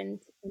backyard and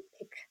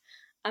pick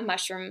a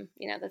mushroom,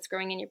 that's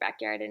growing in your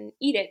backyard and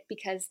eat it,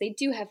 because they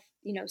do have,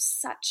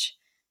 such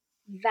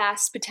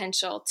vast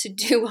potential to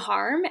do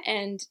harm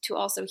and to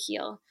also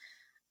heal.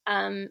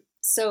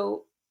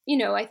 So,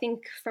 I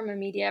think from a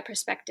media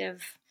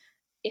perspective,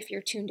 if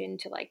you're tuned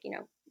into like,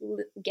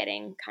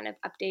 getting kind of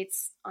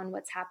updates on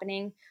what's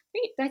happening,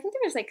 I think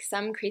there was like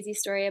some crazy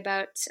story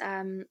about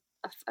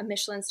a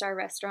Michelin star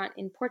restaurant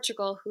in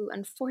Portugal who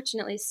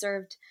unfortunately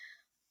served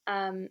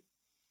um,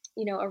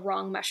 a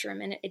wrong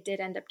mushroom, and it did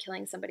end up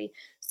killing somebody.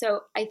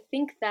 So I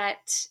think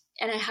that,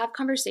 and I have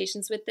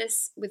conversations with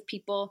this with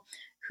people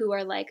who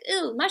are like,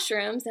 "Ooh,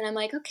 mushrooms," and I'm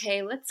like,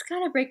 "Okay, let's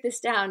kind of break this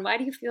down. Why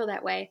do you feel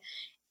that way?"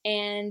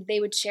 And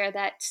they would share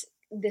that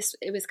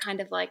it was kind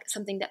of like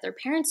something that their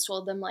parents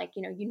told them, like,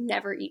 you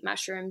never eat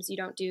mushrooms, you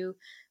don't do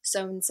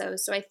so and so.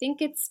 So I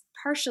think it's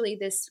partially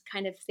this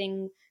kind of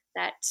thing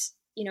that,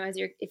 as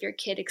if you're a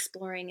kid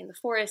exploring in the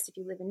forest, if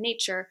you live in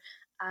nature,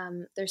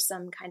 there's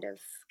some kind of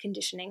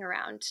conditioning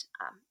around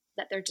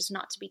that they're just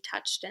not to be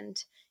touched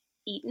and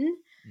eaten.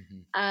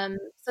 Mm-hmm.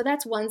 So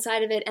that's one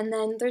side of it, and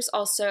then there's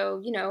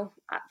also,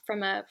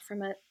 from a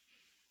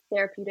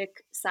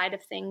therapeutic side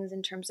of things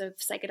in terms of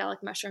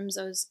psychedelic mushrooms,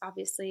 those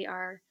obviously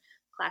are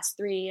class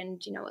 3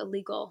 and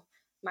illegal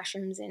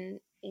mushrooms in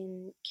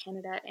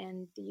Canada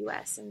and the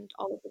US and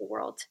all over the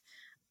world,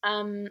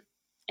 um,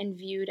 and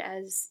viewed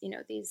as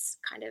these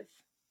kind of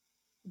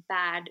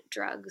bad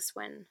drugs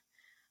when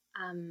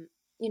um,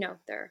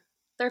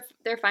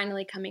 they're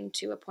finally coming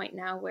to a point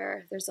now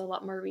where there's a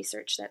lot more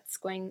research that's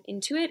going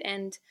into it,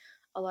 and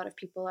a lot of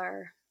people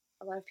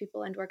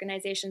and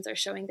organizations are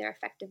showing their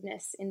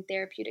effectiveness in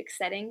therapeutic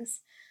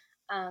settings.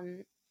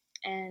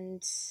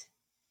 And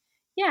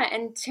yeah,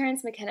 and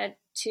Terence McKenna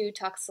too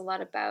talks a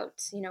lot about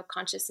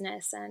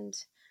consciousness and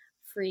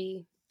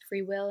free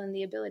free will and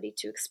the ability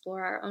to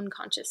explore our own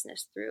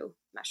consciousness through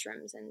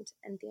mushrooms and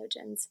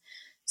entheogens.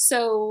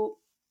 So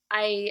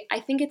I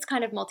think it's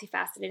kind of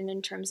multifaceted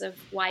in terms of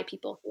why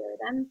people fear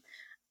them.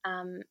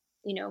 Um,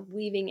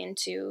 weaving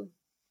into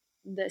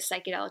the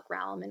psychedelic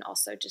realm, and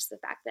also just the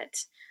fact that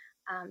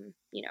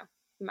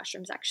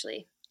mushrooms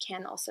actually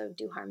can also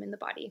do harm in the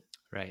body.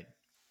 Right.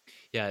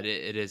 Yeah,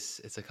 it is.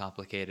 It's a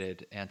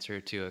complicated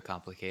answer to a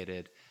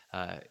complicated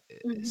uh,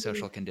 Mm-hmm.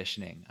 social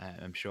conditioning,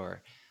 I'm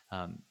sure.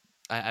 Um,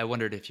 I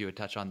wondered if you would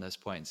touch on those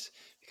points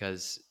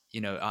because,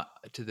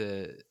 to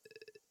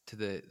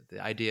the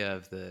idea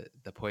of the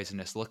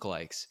poisonous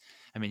lookalikes.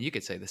 I mean, you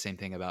could say the same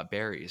thing about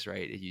berries,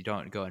 right? You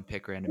don't go and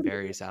pick random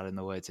berries out in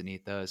the woods and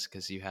eat those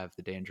because you have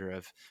the danger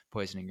of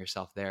poisoning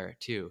yourself there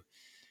too.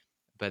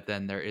 But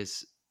then there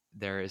is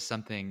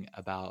something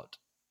about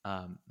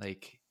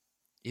like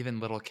even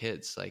little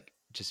kids like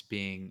just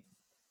being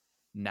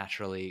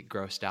naturally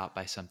grossed out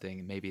by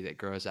something maybe that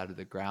grows out of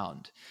the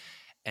ground,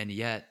 and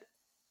yet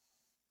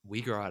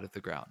we grow out of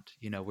the ground.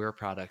 We're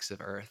products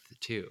of earth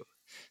too.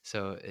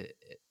 So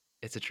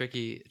it's a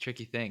tricky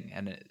thing,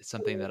 and it's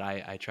something that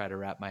I try to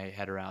wrap my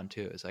head around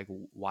too. Is like,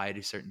 why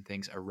do certain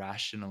things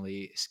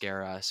irrationally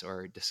scare us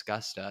or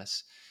disgust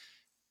us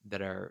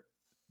that are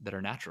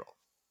natural?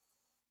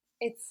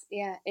 It's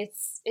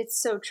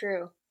so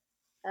true.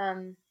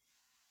 Um,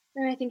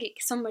 and I think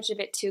so much of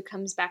it too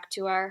comes back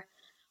to our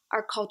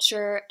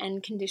culture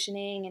and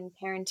conditioning and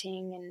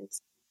parenting and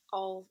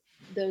all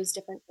those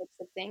different types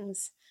of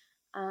things.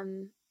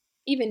 Um,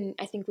 Even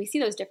I think we see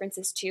those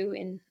differences too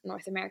in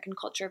North American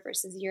culture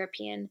versus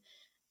European,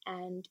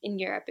 and in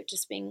Europe it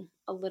just being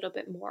a little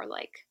bit more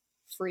like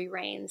free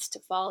reins to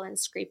fall and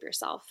scrape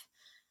yourself.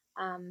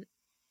 Um,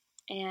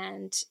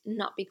 and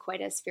not be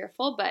quite as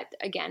fearful. But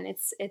again,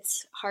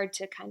 it's hard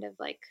to kind of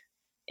like,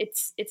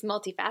 it's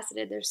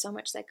multifaceted. There's so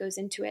much that goes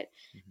into it,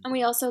 Mm-hmm. and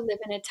we also live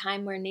in a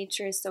time where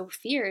nature is so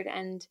feared,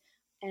 and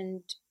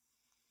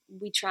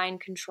we try and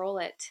control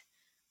it,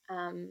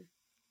 um,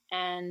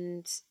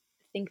 and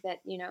think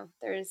that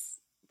there's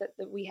that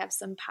we have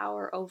some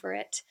power over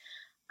it,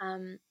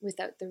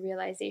 without the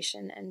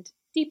realization and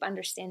deep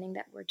understanding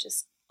that we're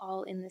just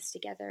all in this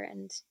together,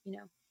 and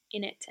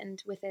in it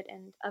and with it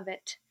and of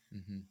it.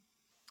 Mm-hmm.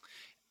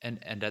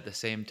 And at the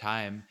same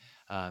time,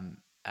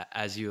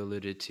 as you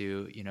alluded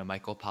to,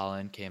 Michael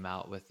Pollan came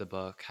out with the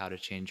book How to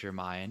Change Your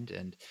Mind,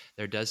 and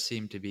there does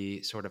seem to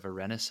be sort of a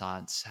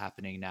renaissance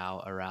happening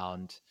now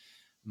around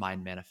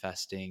mind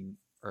manifesting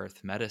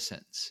earth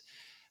medicines.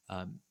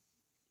 um,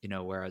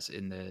 Whereas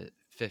in the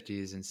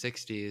 50s and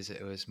 60s,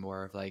 it was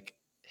more of like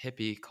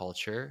hippie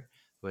culture,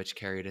 which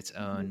carried its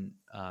own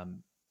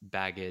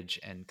baggage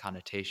and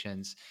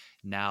connotations.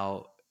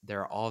 Now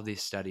there are all of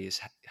these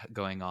studies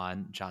going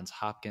on. Johns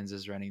Hopkins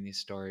is running these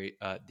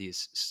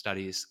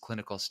studies,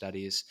 clinical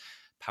studies,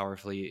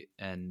 powerfully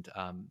and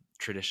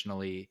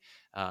traditionally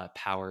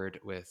powered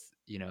with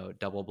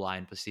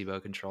double-blind,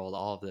 placebo-controlled,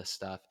 all of this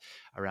stuff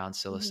around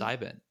Mm-hmm.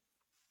 psilocybin.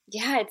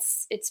 Yeah,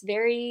 it's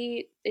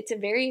a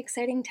very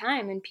exciting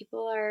time, and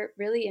people are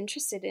really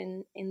interested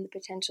in the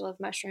potential of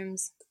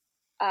mushrooms.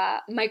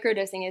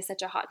 Microdosing is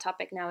such a hot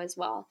topic now as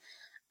well,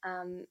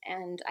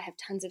 and I have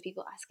tons of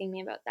people asking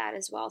me about that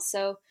as well.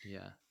 So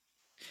Yeah.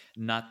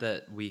 Not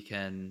that we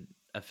can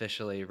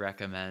officially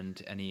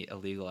recommend any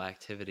illegal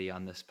activity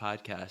on this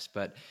podcast,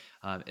 but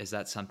is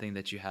that something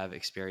that you have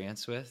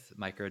experience with,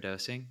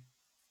 microdosing?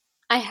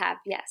 I have,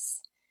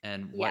 yes,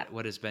 And yeah.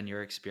 what has been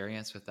your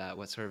experience with that?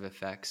 What sort of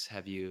effects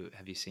have you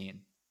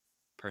seen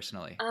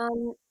personally?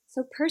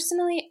 So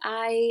personally,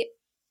 I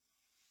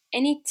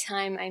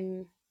anytime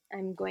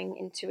I'm going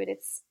into it,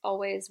 it's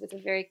always with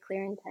a very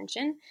clear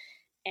intention,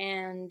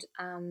 and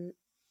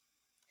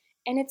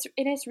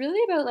it is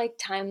really about like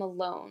time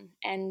alone.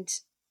 And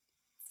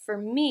for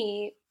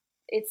me,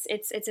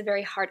 it's a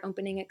very heart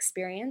opening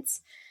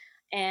experience.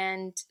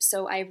 And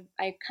so I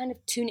kind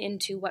of tune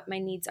into what my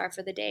needs are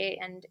for the day,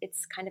 and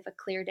it's kind of a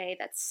clear day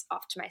that's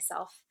off to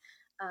myself,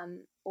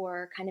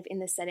 or kind of in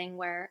the setting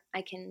where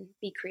I can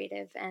be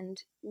creative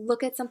and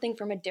look at something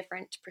from a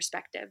different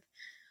perspective.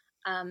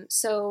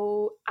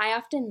 So I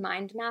often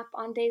mind map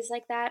on days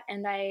like that,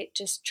 and I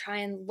just try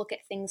and look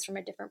at things from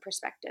a different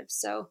perspective.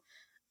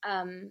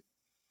 Um,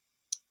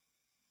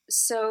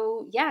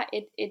 so yeah,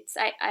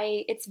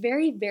 it's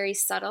very very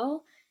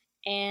subtle,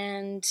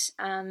 and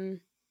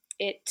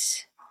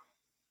it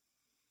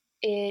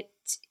it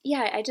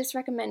yeah, I just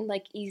recommend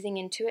like easing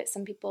into it.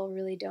 Some people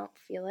really don't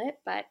feel it,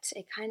 but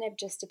it kind of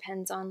just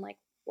depends on like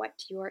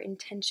what your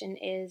intention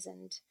is,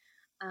 and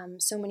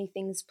so many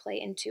things play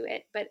into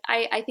it. But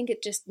I think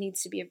it just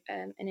needs to be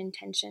an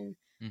intention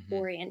Hmm.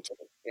 oriented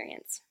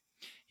experience.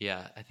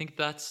 Yeah, I think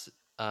that's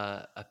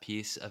a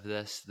piece of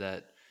this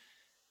that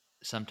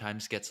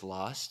sometimes gets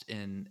lost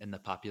in the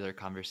popular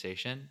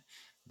conversation,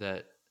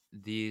 that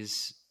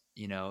these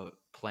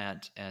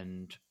plant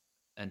and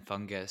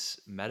fungus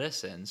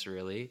medicines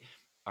really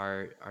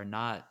are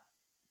not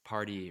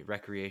party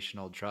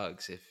recreational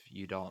drugs if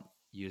you don't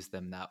use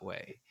them that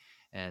way.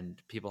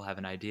 And people have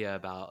an idea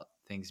about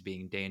things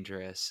being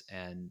dangerous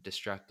and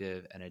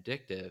destructive and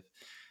addictive,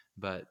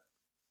 but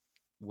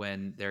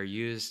when they're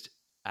used,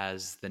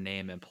 as the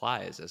name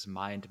implies, as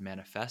mind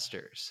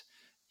manifestors,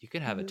 you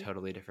can have a Hmm.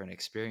 totally different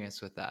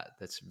experience with that,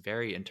 that's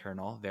very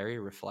internal, very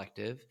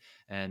reflective,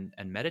 and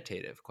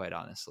meditative, quite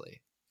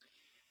honestly.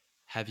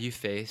 Have you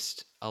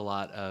faced a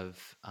lot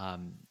of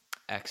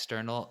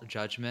external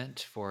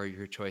judgment for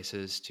your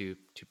choices to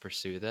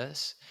pursue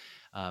this,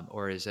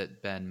 or has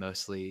it been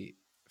mostly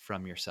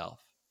from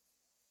yourself?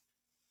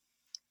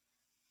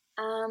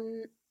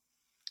 Um,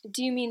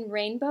 do you mean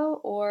rainbow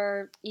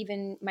or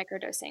even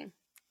microdosing?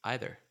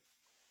 Either.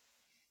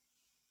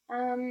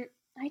 Um,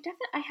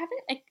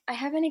 I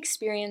haven't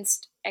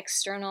experienced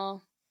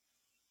external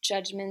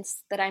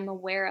judgments that I'm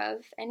aware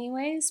of,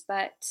 anyways.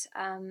 But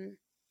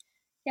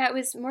yeah, it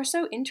was more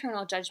so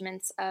internal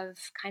judgments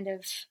of kind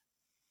of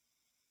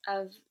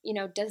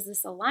does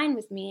this align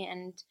with me,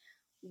 and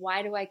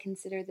why do I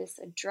consider this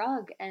a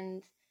drug?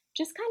 And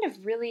just kind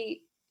of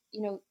really,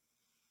 you know,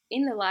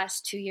 in the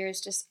last 2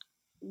 years, just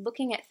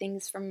looking at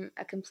things from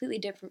a completely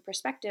different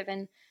perspective,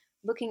 and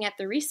looking at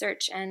the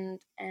research, and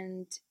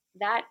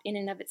that in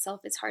and of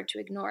itself is hard to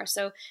ignore.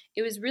 So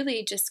it was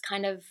really just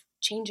kind of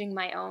changing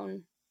my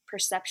own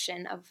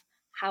perception of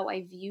how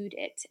I viewed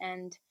it,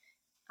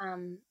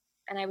 um,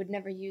 and I would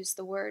never use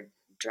the word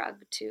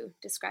drug to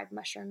describe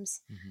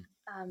mushrooms. Hmm.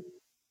 Um,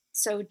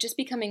 so just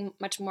becoming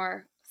much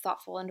more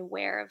thoughtful and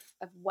aware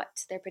of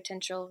what their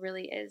potential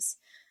really is,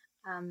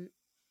 um,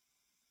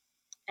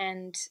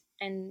 and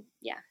and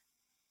yeah.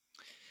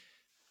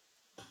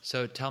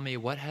 So tell me,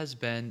 what has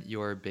been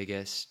your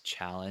biggest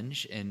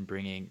challenge in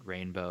bringing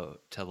Rainbow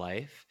to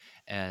life,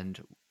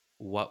 and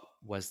what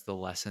was the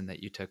lesson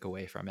that you took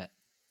away from it?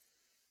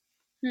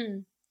 Hmm.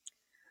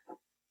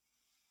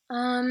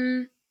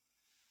 Um,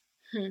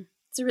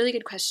 It's a really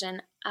good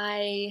question.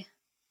 I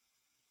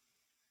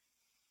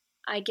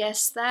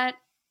guess that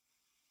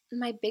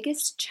my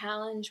biggest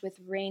challenge with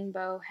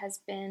Rainbow has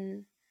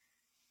been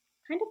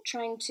kind of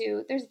trying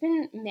to. There's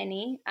been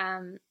many.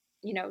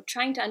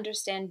 Trying to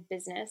understand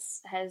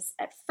business has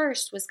at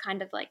first was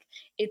kind of like,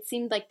 it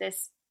seemed like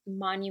this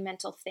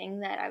monumental thing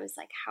that I was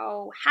like,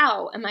 how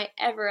am I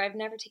ever? I've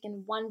never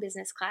taken one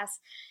business class,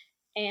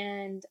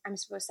 and I'm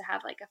supposed to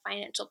have like a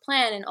financial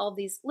plan and all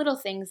these little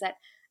things that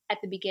at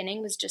the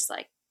beginning was just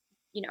like,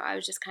 I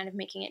was just kind of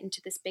making it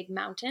into this big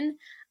mountain.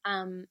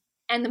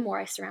 And the more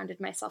I surrounded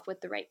myself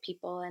with the right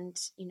people, and,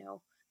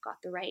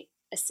 got the right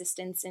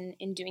assistance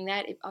in doing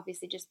that, it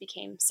obviously just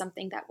became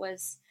something that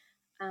was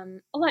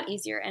a lot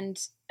easier. And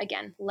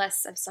again,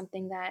 less of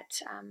something that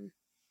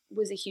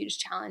was a huge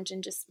challenge,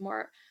 and just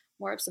more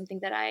of something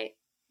that I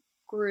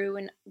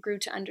grew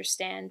to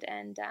understand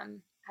and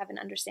have an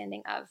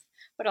understanding of,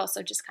 but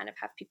also just kind of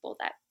have people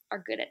that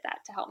are good at that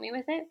to help me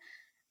with it.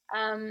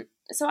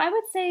 So I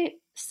would say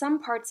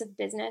some parts of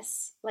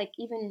business, like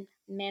even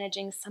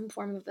managing some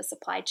form of a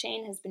supply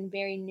chain, has been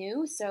very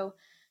new. So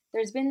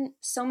there's been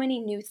so many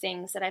new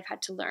things that I've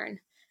had to learn,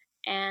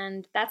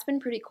 and that's been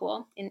pretty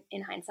cool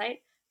in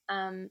hindsight.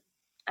 Um,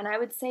 and I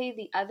would say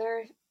the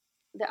other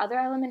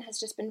element has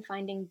just been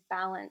finding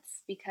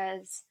balance,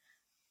 because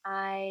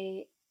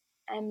I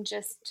am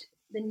just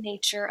the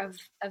nature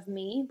of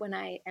me when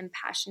I am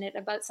passionate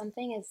about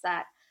something is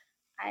that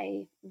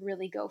I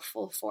really go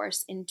full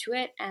force into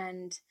it,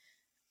 and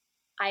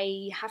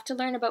I have to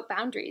learn about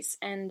boundaries,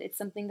 and it's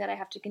something that I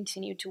have to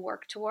continue to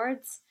work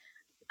towards.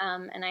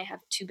 And I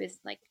have two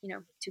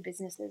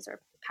businesses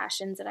or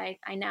passions that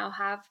I now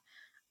have,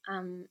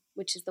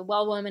 which is the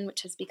Well Woman,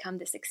 which has become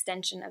this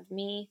extension of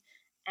me,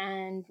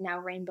 and now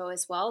Rainbow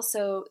as well.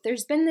 So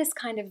there's been this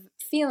kind of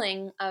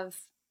feeling of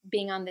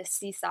being on this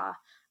seesaw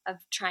of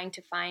trying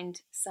to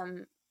find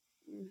some,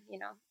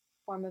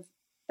 form of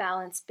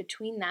balance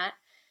between that.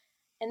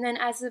 And then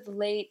as of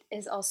late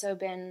has also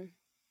been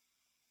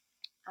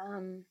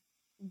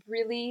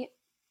really,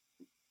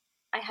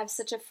 I have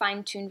such a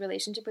fine-tuned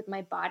relationship with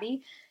my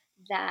body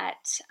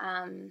that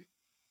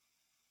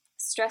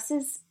stress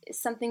is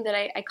something that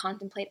I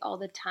contemplate all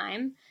the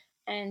time,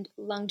 and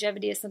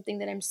longevity is something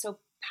that I'm so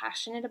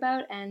passionate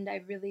about, and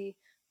I really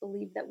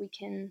believe that we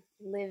can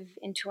live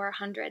into our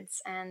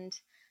hundreds, and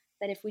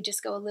that if we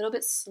just go a little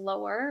bit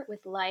slower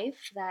with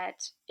life,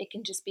 that it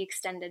can just be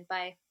extended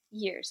by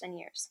years and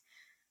years,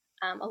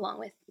 along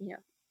with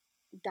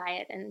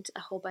diet and a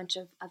whole bunch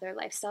of other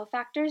lifestyle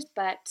factors.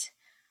 But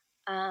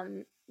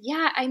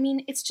yeah, I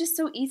mean, it's just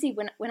so easy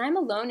when I'm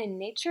alone in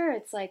nature.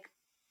 It's like,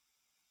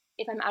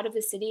 if I'm out of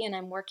the city and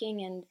I'm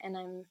working and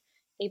I'm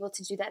able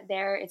to do that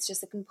there, it's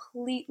just a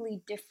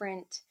completely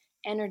different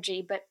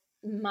energy. But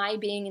my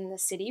being in the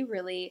city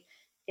really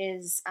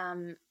is,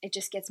 it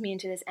just gets me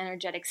into this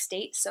energetic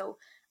state. So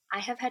I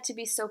have had to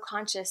be so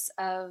conscious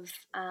of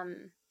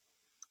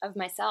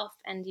myself,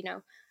 and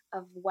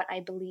of what I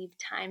believe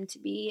time to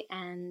be,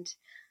 and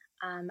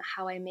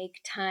how I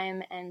make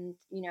time, and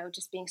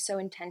just being so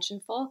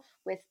intentional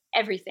with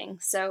everything.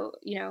 So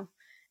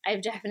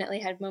I've definitely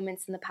had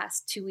moments in the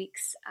past 2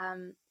 weeks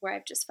where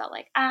I've just felt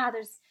like,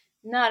 there's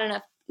not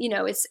enough.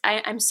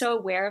 I'm so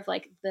aware of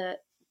like the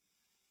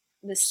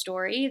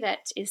story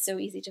that is so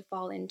easy to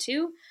fall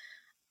into.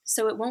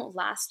 So it won't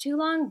last too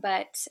long,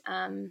 but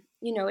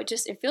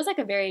it feels like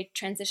a very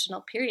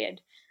transitional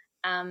period.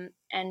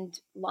 And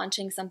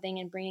launching something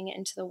and bringing it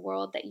into the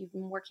world that you've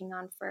been working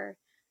on for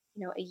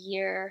a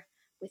year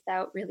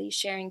without really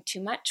sharing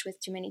too much with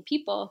too many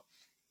people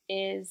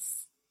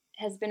has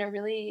been a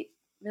really,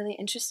 really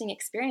interesting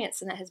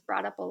experience, and that has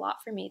brought up a lot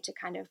for me to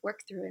kind of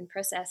work through and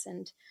process,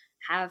 and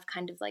have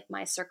kind of like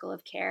my circle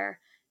of care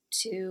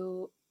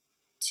to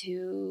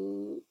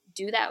do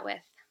that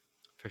with.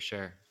 For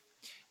sure.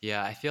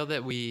 Yeah, I feel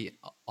that we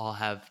all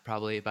have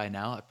probably by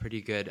now a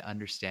pretty good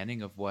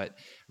understanding of what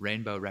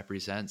Rainbow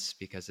represents,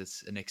 because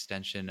it's an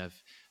extension of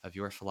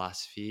your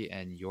philosophy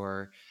and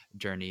your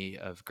journey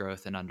of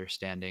growth and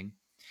understanding.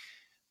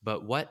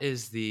 But what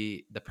is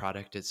the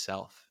product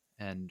itself,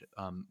 and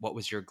what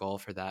was your goal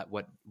for that?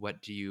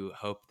 What do you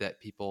hope that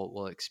people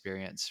will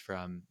experience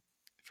from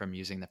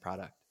using the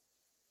product?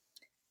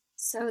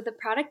 So the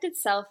product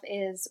itself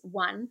is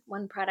one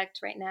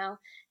product right now,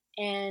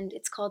 and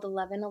it's called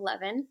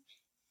 1111.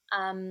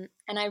 And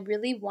I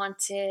really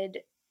wanted,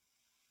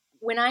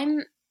 when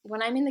I'm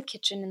in the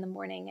kitchen in the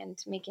morning and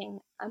making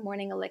a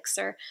morning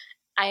elixir,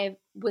 I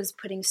was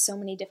putting so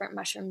many different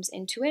mushrooms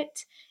into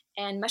it,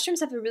 and mushrooms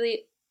have a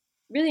really,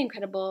 really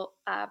incredible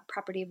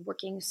property of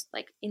working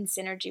like in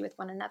synergy with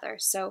one another.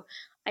 So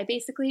I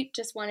basically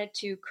just wanted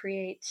to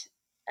create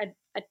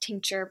a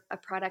tincture, a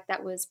product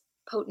that was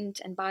potent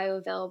and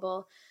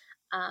bioavailable,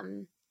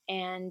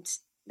 and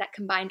that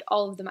combined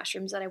all of the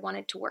mushrooms that I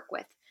wanted to work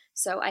with.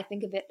 So I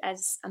think of it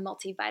as a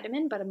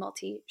multivitamin, but a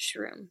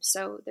multi-shroom.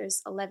 So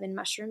there's 11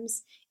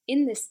 mushrooms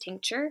in this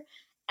tincture,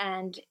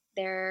 and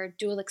they're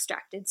dual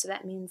extracted. So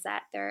that means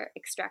that they're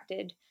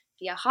extracted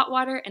via hot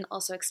water and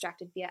also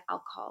extracted via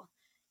alcohol.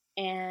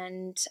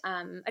 And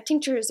a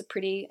tincture is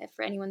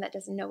for anyone that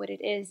doesn't know what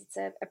it is, it's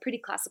a pretty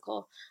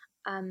classical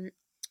um,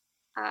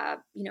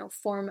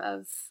 form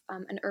of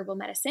an herbal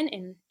medicine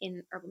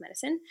in herbal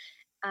medicine.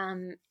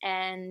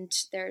 And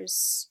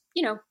there's,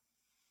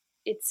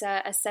 it's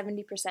a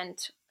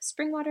 70%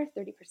 spring water,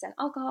 30%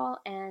 alcohol,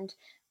 and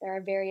there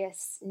are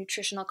various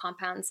nutritional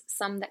compounds,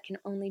 some that can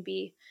only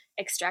be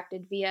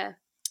extracted via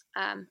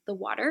the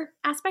water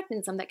aspect,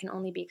 and some that can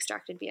only be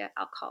extracted via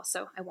alcohol.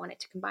 So I wanted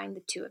to combine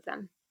the two of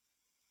them.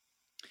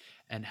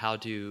 And how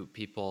do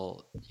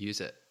people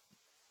use it?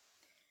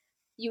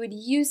 You could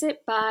use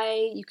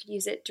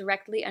it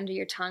directly under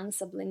your tongue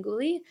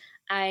sublingually.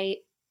 I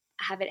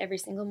have it every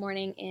single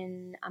morning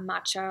in a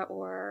matcha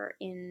or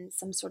in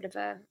some sort of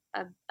a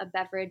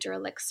beverage or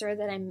elixir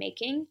that I'm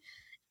making.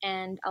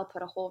 And I'll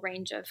put a whole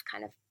range of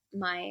kind of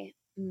my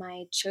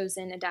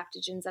chosen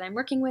adaptogens that I'm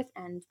working with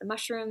and the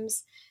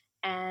mushrooms,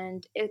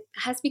 and it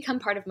has become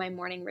part of my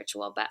morning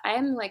ritual. But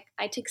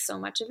I take so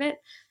much of it,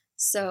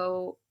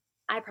 so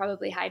I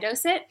probably high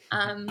dose it.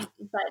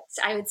 But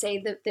I would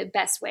say the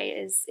best way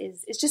is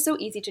it's just so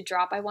easy to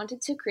drop. I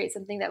wanted to create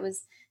something that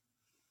was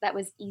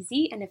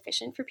easy and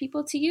efficient for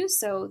people to use,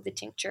 so the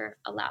tincture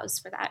allows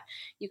for that.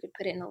 You could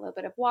put it in a little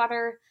bit of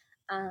water,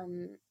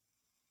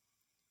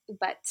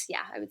 but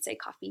yeah, I would say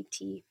coffee,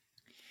 tea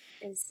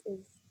is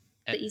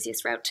the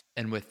easiest route.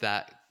 And with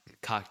that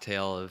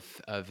cocktail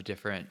of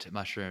different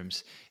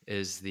mushrooms,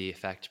 is the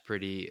effect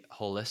pretty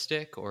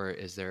holistic, or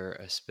is there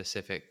a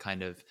specific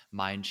kind of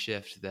mind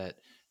shift that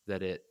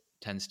it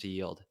tends to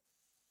yield?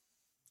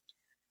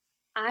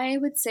 I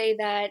would say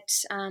that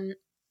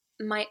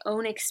my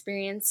own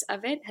experience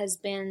of it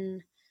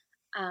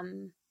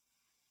um,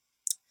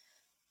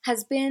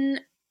 has been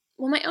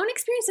well, my own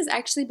experience has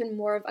actually been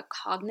more of a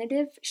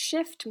cognitive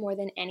shift more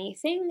than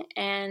anything.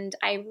 And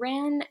I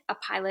ran a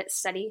pilot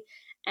study,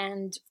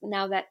 and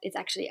now that it's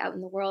actually out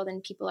in the world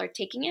and people are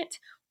taking it,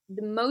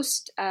 the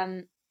most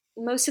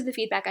of the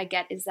feedback I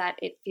get is that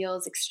it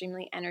feels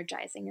extremely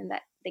energizing and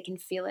that they can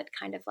feel it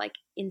kind of like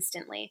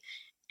instantly.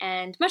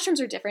 And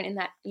mushrooms are different in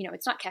that,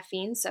 it's not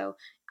caffeine. So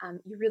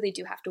you really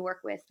do have to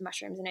work with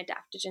mushrooms and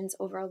adaptogens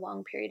over a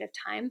long period of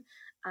time.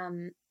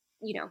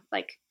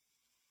 Like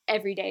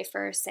every day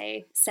for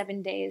say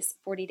 7 days,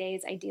 40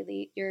 days.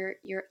 Ideally,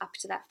 you're up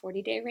to that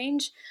 40-day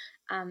range,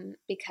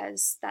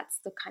 because that's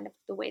the kind of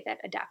the way that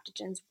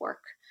adaptogens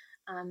work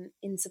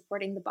in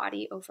supporting the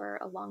body over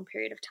a long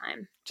period of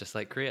time. Just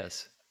like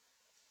Kriyas.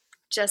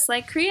 Just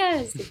like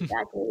Kriyas,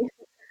 exactly.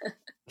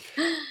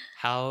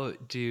 How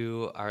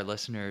do our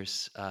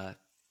listeners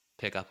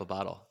pick up a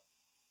bottle?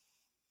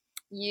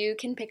 You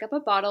can pick up a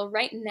bottle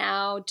right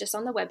now just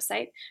on the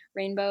website,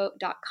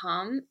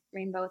 rainbow.com,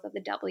 rainbow with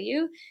the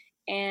W.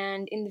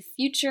 And in the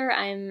future,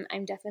 I'm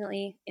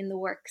definitely in the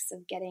works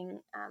of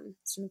getting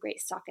some great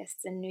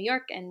stockists in New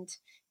York and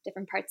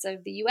different parts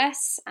of the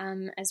US,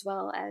 as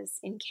well as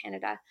in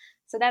Canada.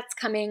 So that's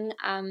coming.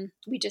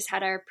 We just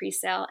had our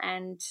pre-sale,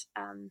 and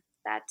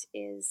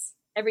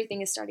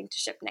everything is starting to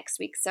ship next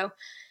week. So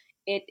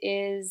it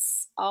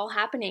is all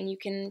happening. You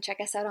can check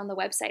us out on the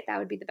website. That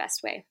would be the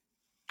best way.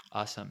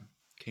 Awesome.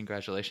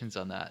 Congratulations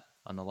on that,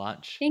 on the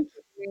launch. Thank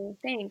you.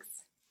 Thanks.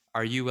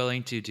 Are you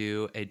willing to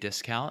do a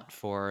discount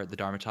for the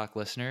Dharma Talk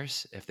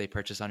listeners if they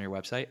purchase on your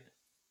website?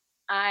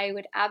 I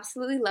would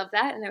absolutely love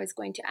that. And I was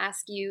going to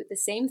ask you the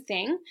same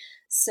thing.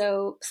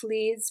 So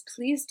please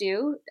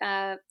do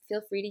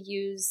feel free to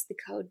use the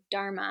code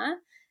Dharma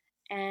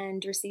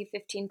and receive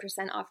 15%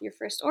 off your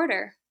first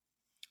order.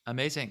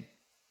 Amazing.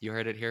 You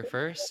heard it here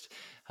first.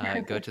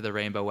 Go to the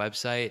Rainbow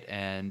website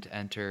and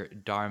enter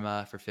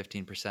Dharma for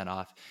 15%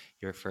 off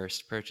your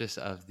first purchase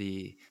of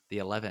the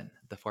 11,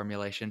 the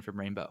formulation from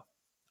Rainbow.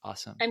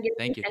 Awesome. I'm going to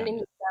Thank be you, sending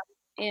Tanya.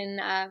 you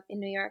some in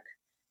New York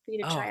for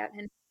you to Oh, try out.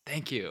 And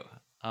thank you.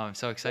 Oh, I'm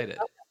so excited.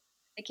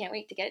 I can't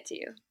wait to get it to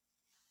you.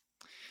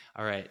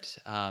 All right.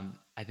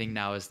 I think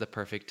now is the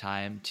perfect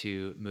time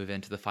to move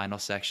into the final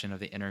section of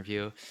the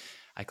interview.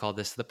 I call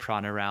this the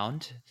Prana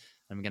Round.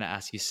 I'm going to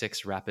ask you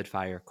 6 rapid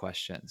fire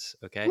questions.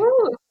 Okay? Woo!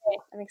 Okay,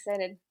 I'm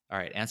excited. All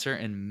right. Answer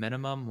in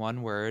minimum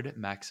 1 word,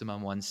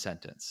 maximum 1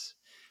 sentence.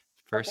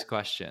 First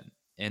question,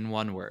 in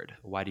 1 word,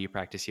 why do you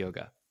practice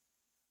yoga?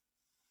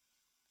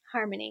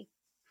 Harmony.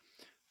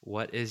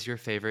 What is your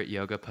favorite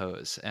yoga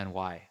pose and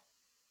why?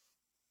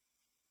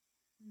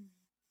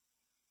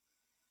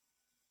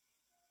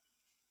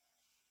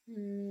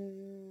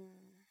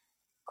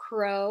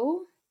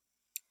 Crow,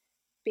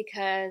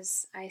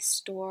 because I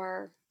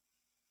store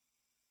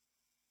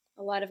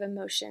a lot of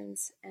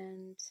emotions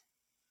and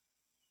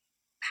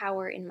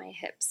power in my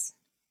hips.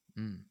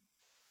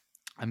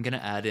 I'm going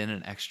to add in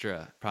an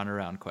extra Prana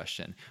Round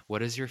question.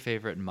 What is your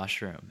favorite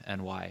mushroom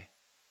and why?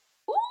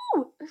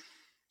 Ooh!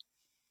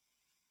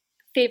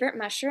 Favorite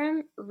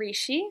mushroom,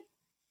 reishi,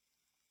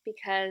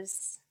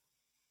 because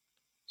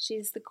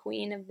she's the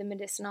queen of the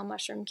medicinal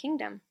mushroom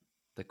kingdom.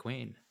 The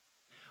queen.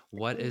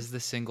 What is the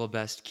single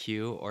best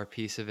cue or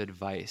piece of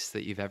advice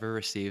that you've ever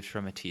received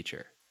from a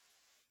teacher?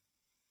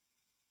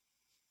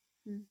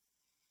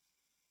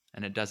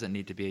 And it doesn't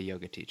need to be a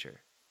yoga teacher.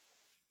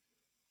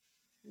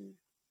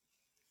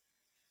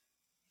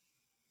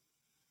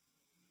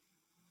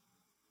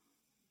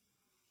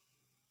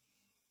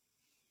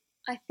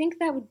 I think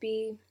that would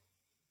be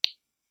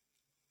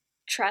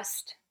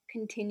trust,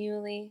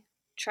 continually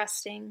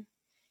trusting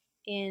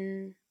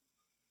in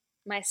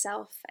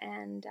myself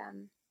and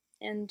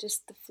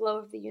just the flow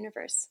of the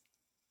universe.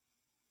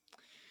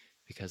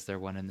 Because they're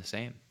one and the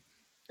same.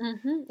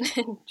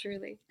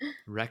 Truly.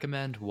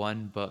 Recommend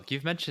 1 book.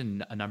 You've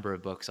mentioned a number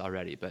of books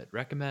already, but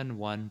recommend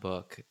 1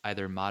 book,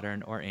 either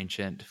modern or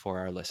ancient, for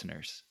our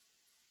listeners.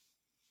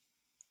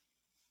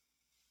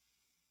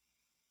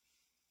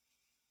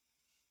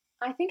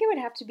 I think it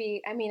would have to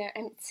be, I'm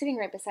sitting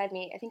right beside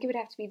me. I think it would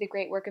have to be The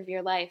Great Work of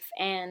Your Life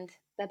and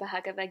the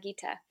Bhagavad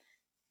Gita.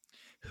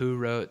 Who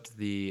wrote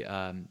the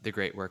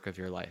Great Work of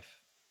Your Life?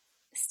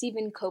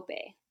 Stephen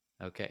Covey.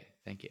 Okay.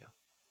 Thank you.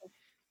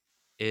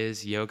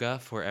 Is yoga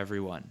for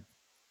everyone?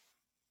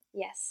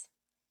 Yes.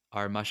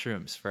 Are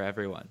mushrooms for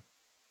everyone?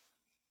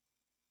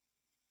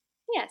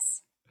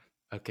 Yes.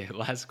 Okay,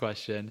 last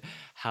question.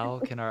 How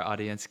can our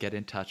audience get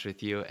in touch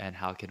with you, and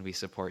how can we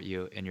support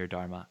you in your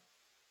Dharma?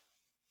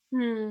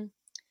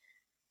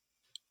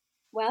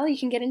 Well, you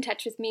can get in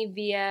touch with me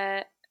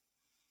via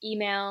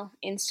email,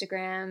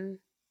 Instagram,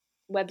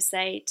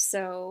 website.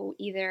 So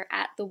either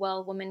at The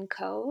Well Woman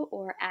Co.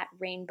 or at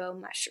Rainbow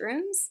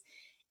Mushrooms.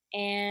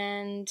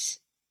 And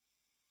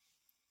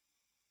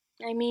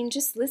I mean,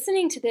 just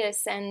listening to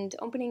this and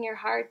opening your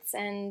hearts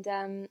and,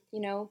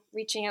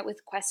 reaching out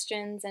with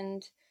questions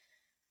and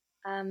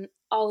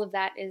all of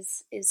that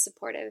is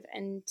supportive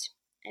and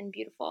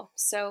beautiful.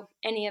 So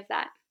any of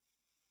that.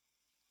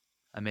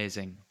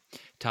 Amazing.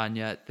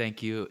 Tanya,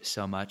 thank you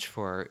so much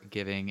for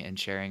giving and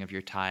sharing of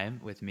your time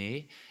with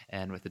me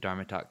and with the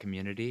Dharma Talk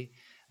community.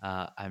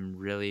 I'm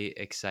really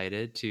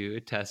excited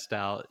to test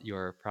out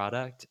your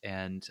product,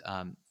 and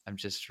I'm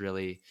just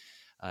really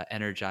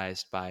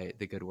energized by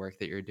the good work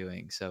that you're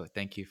doing. So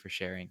thank you for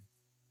sharing.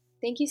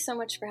 Thank you so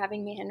much for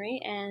having me,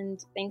 Henry,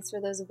 and thanks for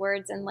those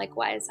words. And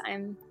likewise,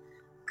 I'm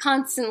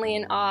constantly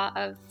in awe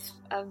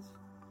of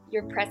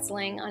your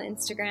pretzeling on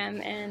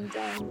Instagram and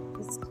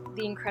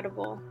the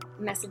incredible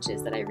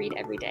messages that I read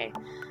every day.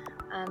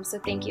 So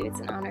thank you. It's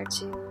an honor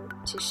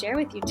to share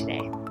with you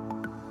today.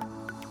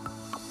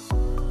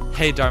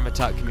 Hey, Dharma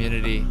Talk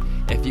community.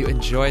 If you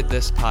enjoyed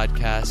this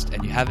podcast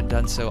and you haven't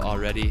done so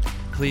already,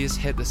 please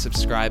hit the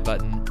subscribe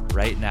button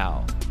right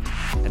now.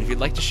 And if you'd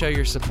like to show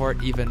your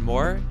support even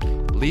more,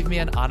 leave me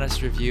an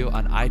honest review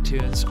on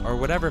iTunes or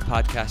whatever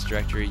podcast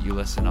directory you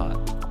listen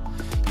on.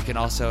 You can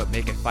also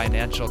make a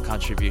financial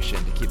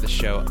contribution to keep the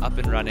show up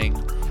and running,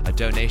 a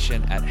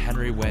donation at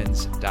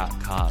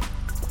henrywins.com.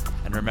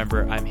 And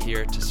remember, I'm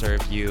here to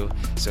serve you.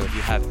 So if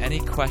you have any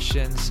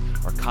questions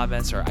or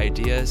comments or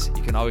ideas,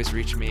 you can always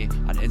reach me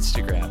on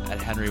Instagram at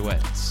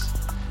henrywins.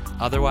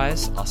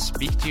 Otherwise, I'll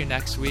speak to you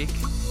next week.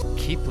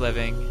 Keep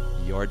living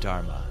your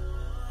Dharma.